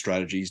investing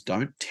strategies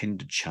don't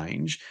tend to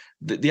change.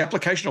 The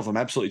application of them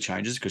absolutely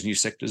changes because new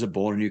sectors are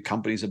born, new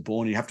companies are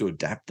born. You have to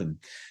adapt them.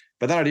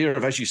 But that idea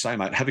of, as you say,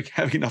 mate, having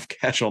enough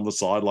cash on the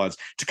sidelines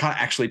to kind of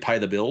actually pay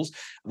the bills,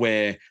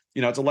 where,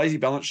 it's a lazy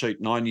balance sheet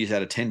 9 years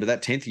out of 10, but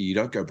that 10th year, you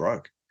don't go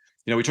broke.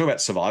 We talk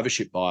about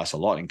survivorship bias a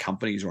lot in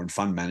companies or in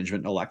fund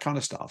management and all that kind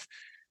of stuff.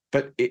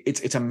 But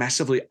it's a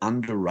massively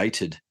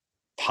underrated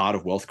part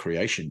of wealth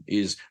creation,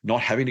 is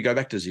not having to go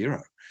back to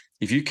zero.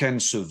 If you can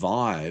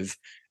survive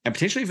and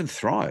potentially even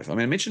thrive. I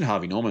mean, I mentioned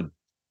Harvey Norman.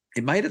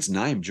 It made its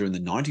name during the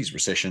 90s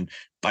recession,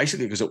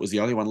 basically because it was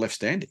the only one left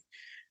standing.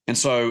 And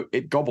so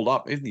it gobbled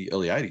up, even the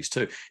early 80s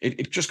too,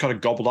 it just kind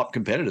of gobbled up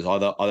competitors,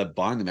 either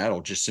buying them out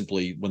or just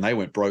simply, when they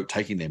went broke,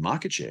 taking their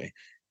market share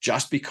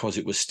just because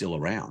it was still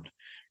around.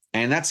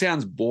 And that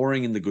sounds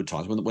boring in the good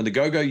times. When the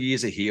go-go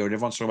years are here and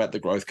everyone's talking about the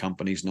growth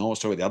companies, no one's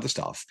talking about the other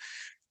stuff.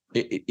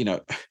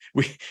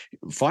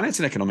 Finance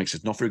and economics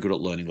is not very good at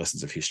learning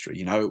lessons of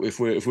history.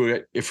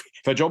 If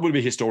our job would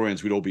be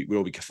historians, we'd all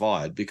be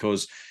fired,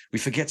 because we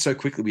forget so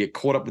quickly. We get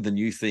caught up with the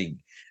new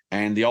thing,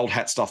 and the old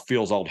hat stuff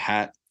feels old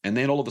hat. And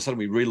then all of a sudden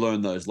we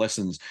relearn those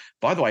lessons.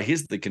 By the way,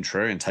 here's the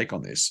contrarian take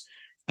on this.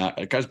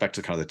 It goes back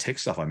to kind of the tech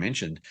stuff I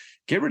mentioned.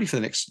 Get ready for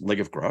the next leg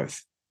of growth.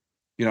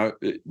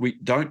 We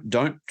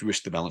don't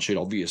risk the balance sheet,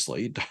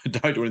 obviously.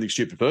 Don't do anything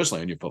stupid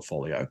personally in your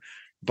portfolio.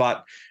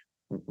 But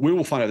we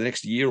will find over the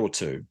next year or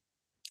two,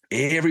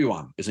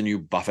 everyone is a new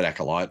Buffett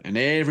acolyte, and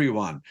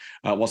everyone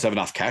wants to have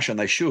enough cash, and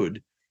they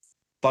should.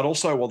 But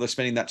also, while they're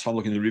spending that time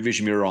looking in the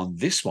rearview mirror on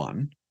this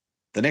one,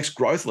 the next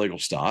growth leg will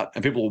start,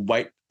 and people will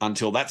wait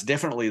until that's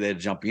definitely there to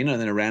jump in, and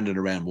then around and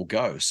around we'll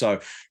go. So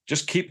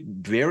just keep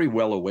very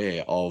well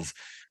aware of,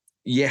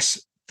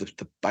 yes,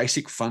 the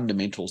basic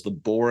fundamentals, the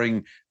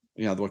boring,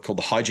 what called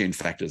the hygiene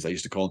factors they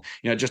used to call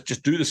them.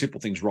 Just do the simple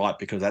things right,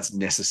 because that's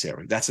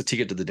necessary. That's a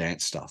ticket to the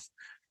dance stuff.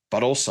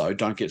 But also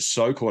don't get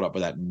so caught up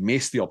with that,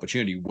 miss the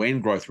opportunity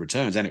when growth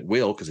returns, and it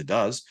will, because it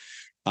does.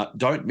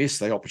 Don't miss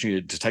the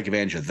opportunity to take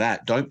advantage of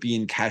that. Don't be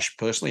in cash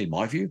personally, in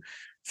my view,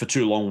 for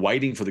too long,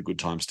 waiting for the good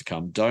times to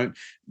come. Don't,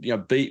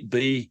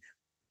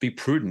 be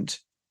prudent,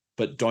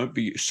 but don't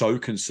be so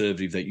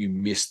conservative that you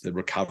miss the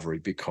recovery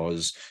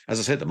because, as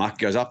I said, the market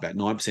goes up about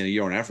 9% a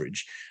year on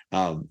average.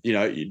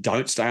 You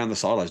don't stay on the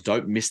sidelines.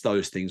 Don't miss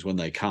those things when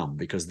they come,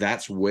 because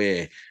that's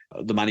where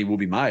the money will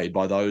be made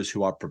by those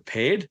who are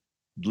prepared,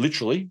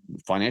 literally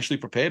financially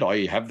prepared,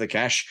 i.e. have the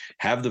cash,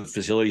 have the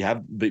facility,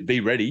 be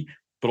ready,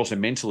 but also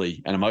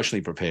mentally and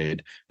emotionally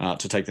prepared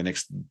to take the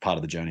next part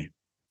of the journey.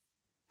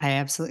 I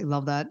absolutely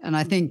love that. And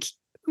I think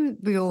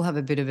we all have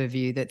a bit of a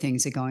view that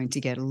things are going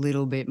to get a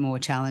little bit more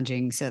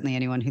challenging. Certainly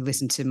anyone who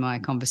listened to my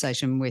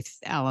conversation with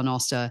Alan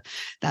Oster,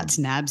 that's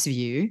NAB's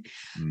view.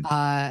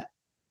 But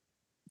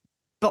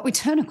we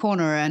turn a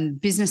corner, and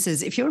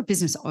businesses, if you're a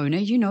business owner,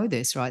 you know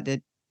this, right?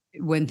 That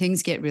when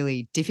things get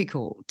really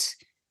difficult,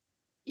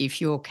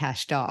 if you're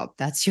cashed up,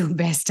 that's your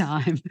best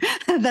time.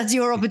 That's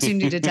your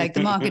opportunity to take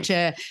the market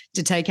share,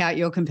 to take out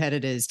your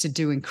competitors, to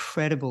do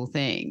incredible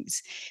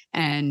things.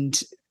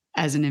 And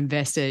as an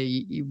investor,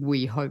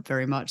 we hope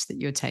very much that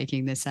you're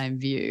taking the same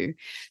view.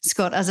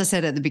 Scott, as I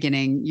said at the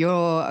beginning,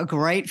 you're a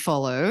great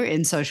follow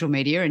in social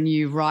media, and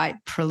you write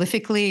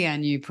prolifically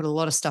and you put a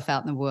lot of stuff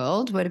out in the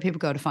world. Where do people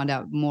go to find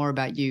out more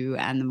about you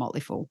and the Motley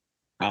Fool?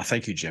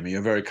 Thank you, Jemmy.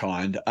 You're very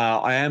kind.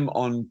 I am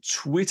on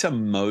Twitter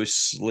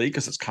mostly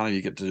because it's kind of,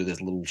 you get to do these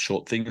little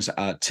short things.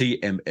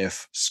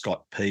 TMF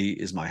Scott P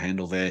is my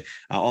handle there.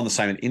 On the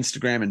same in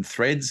Instagram and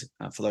Threads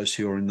for those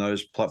who are in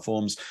those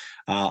platforms.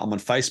 I'm on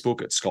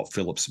Facebook at Scott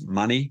Phillips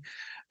Money.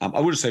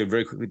 I would just say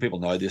very quickly, people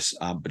know this,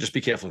 but just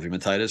be careful of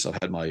imitators. I've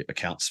had my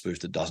account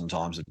spoofed a dozen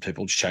times and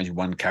people just changing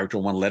one character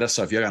or one letter.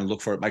 So if you're going to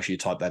look for it, make sure you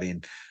type that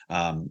in.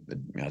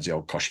 It's the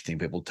old Koshy thing.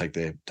 People take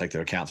their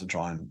accounts and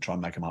try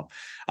and make them up.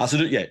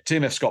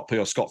 TMF Scott P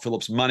or Scott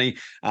Phillips Money.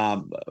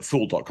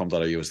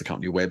 Fool.com.au is the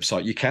company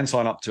website. You can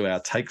sign up to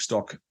our Take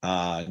Stock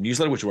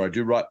newsletter, which is where I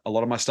do write a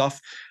lot of my stuff.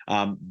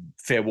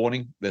 Fair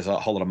warning, there's a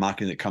whole lot of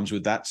marketing that comes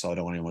with that, so I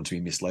don't want anyone to be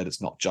misled.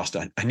 It's not just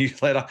a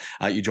newsletter.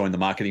 You join the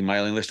marketing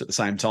mailing list at the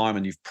same time,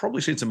 and you've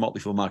probably seen some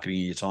Motley Fool marketing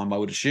in your time, I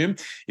would assume,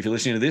 if you're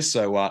listening to this.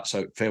 So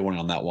fair warning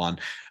on that one.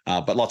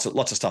 But lots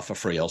of stuff for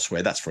free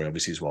elsewhere. That's free,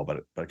 obviously, as well,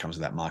 but it comes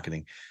with that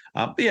marketing.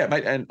 But yeah,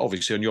 mate, and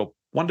obviously on your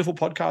wonderful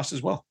podcast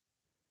as well.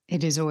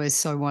 It is always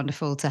so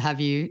wonderful to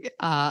have you,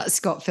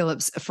 Scott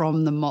Phillips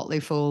from the Motley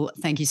Fool.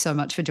 Thank you so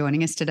much for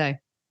joining us today.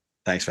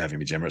 Thanks for having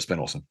me, Gemma. It's been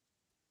awesome.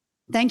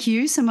 Thank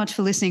you so much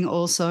for listening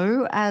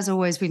also. As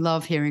always, we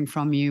love hearing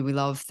from you. We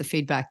love the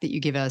feedback that you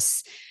give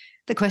us,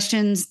 the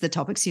questions, the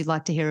topics you'd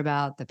like to hear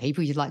about, the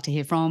people you'd like to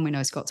hear from. We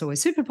know Scott's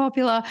always super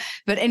popular,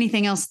 but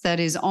anything else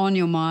that is on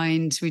your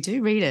mind, we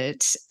do read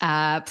it.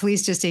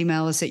 Please just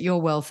email us at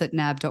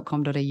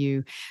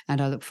yourwealth@nab.com.au,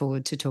 and I look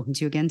forward to talking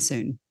to you again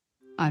soon.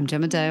 I'm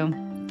Gemma Dale.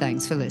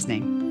 Thanks for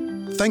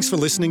listening. Thanks for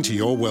listening to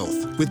Your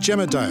Wealth with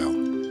Gemma Dale.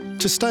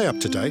 To stay up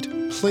to date,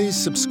 please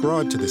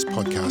subscribe to this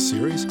podcast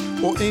series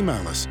or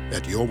email us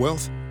at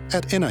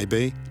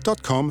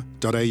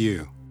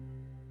yourwealth@nab.com.au.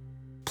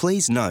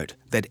 Please note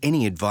that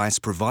any advice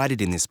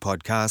provided in this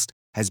podcast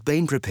has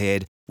been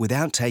prepared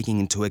without taking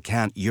into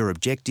account your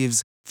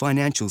objectives,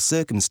 financial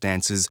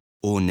circumstances,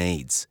 or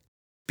needs.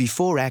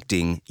 Before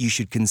acting, you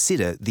should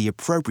consider the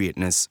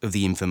appropriateness of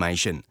the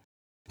information.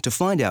 To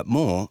find out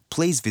more,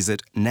 please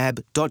visit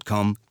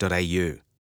nab.com.au.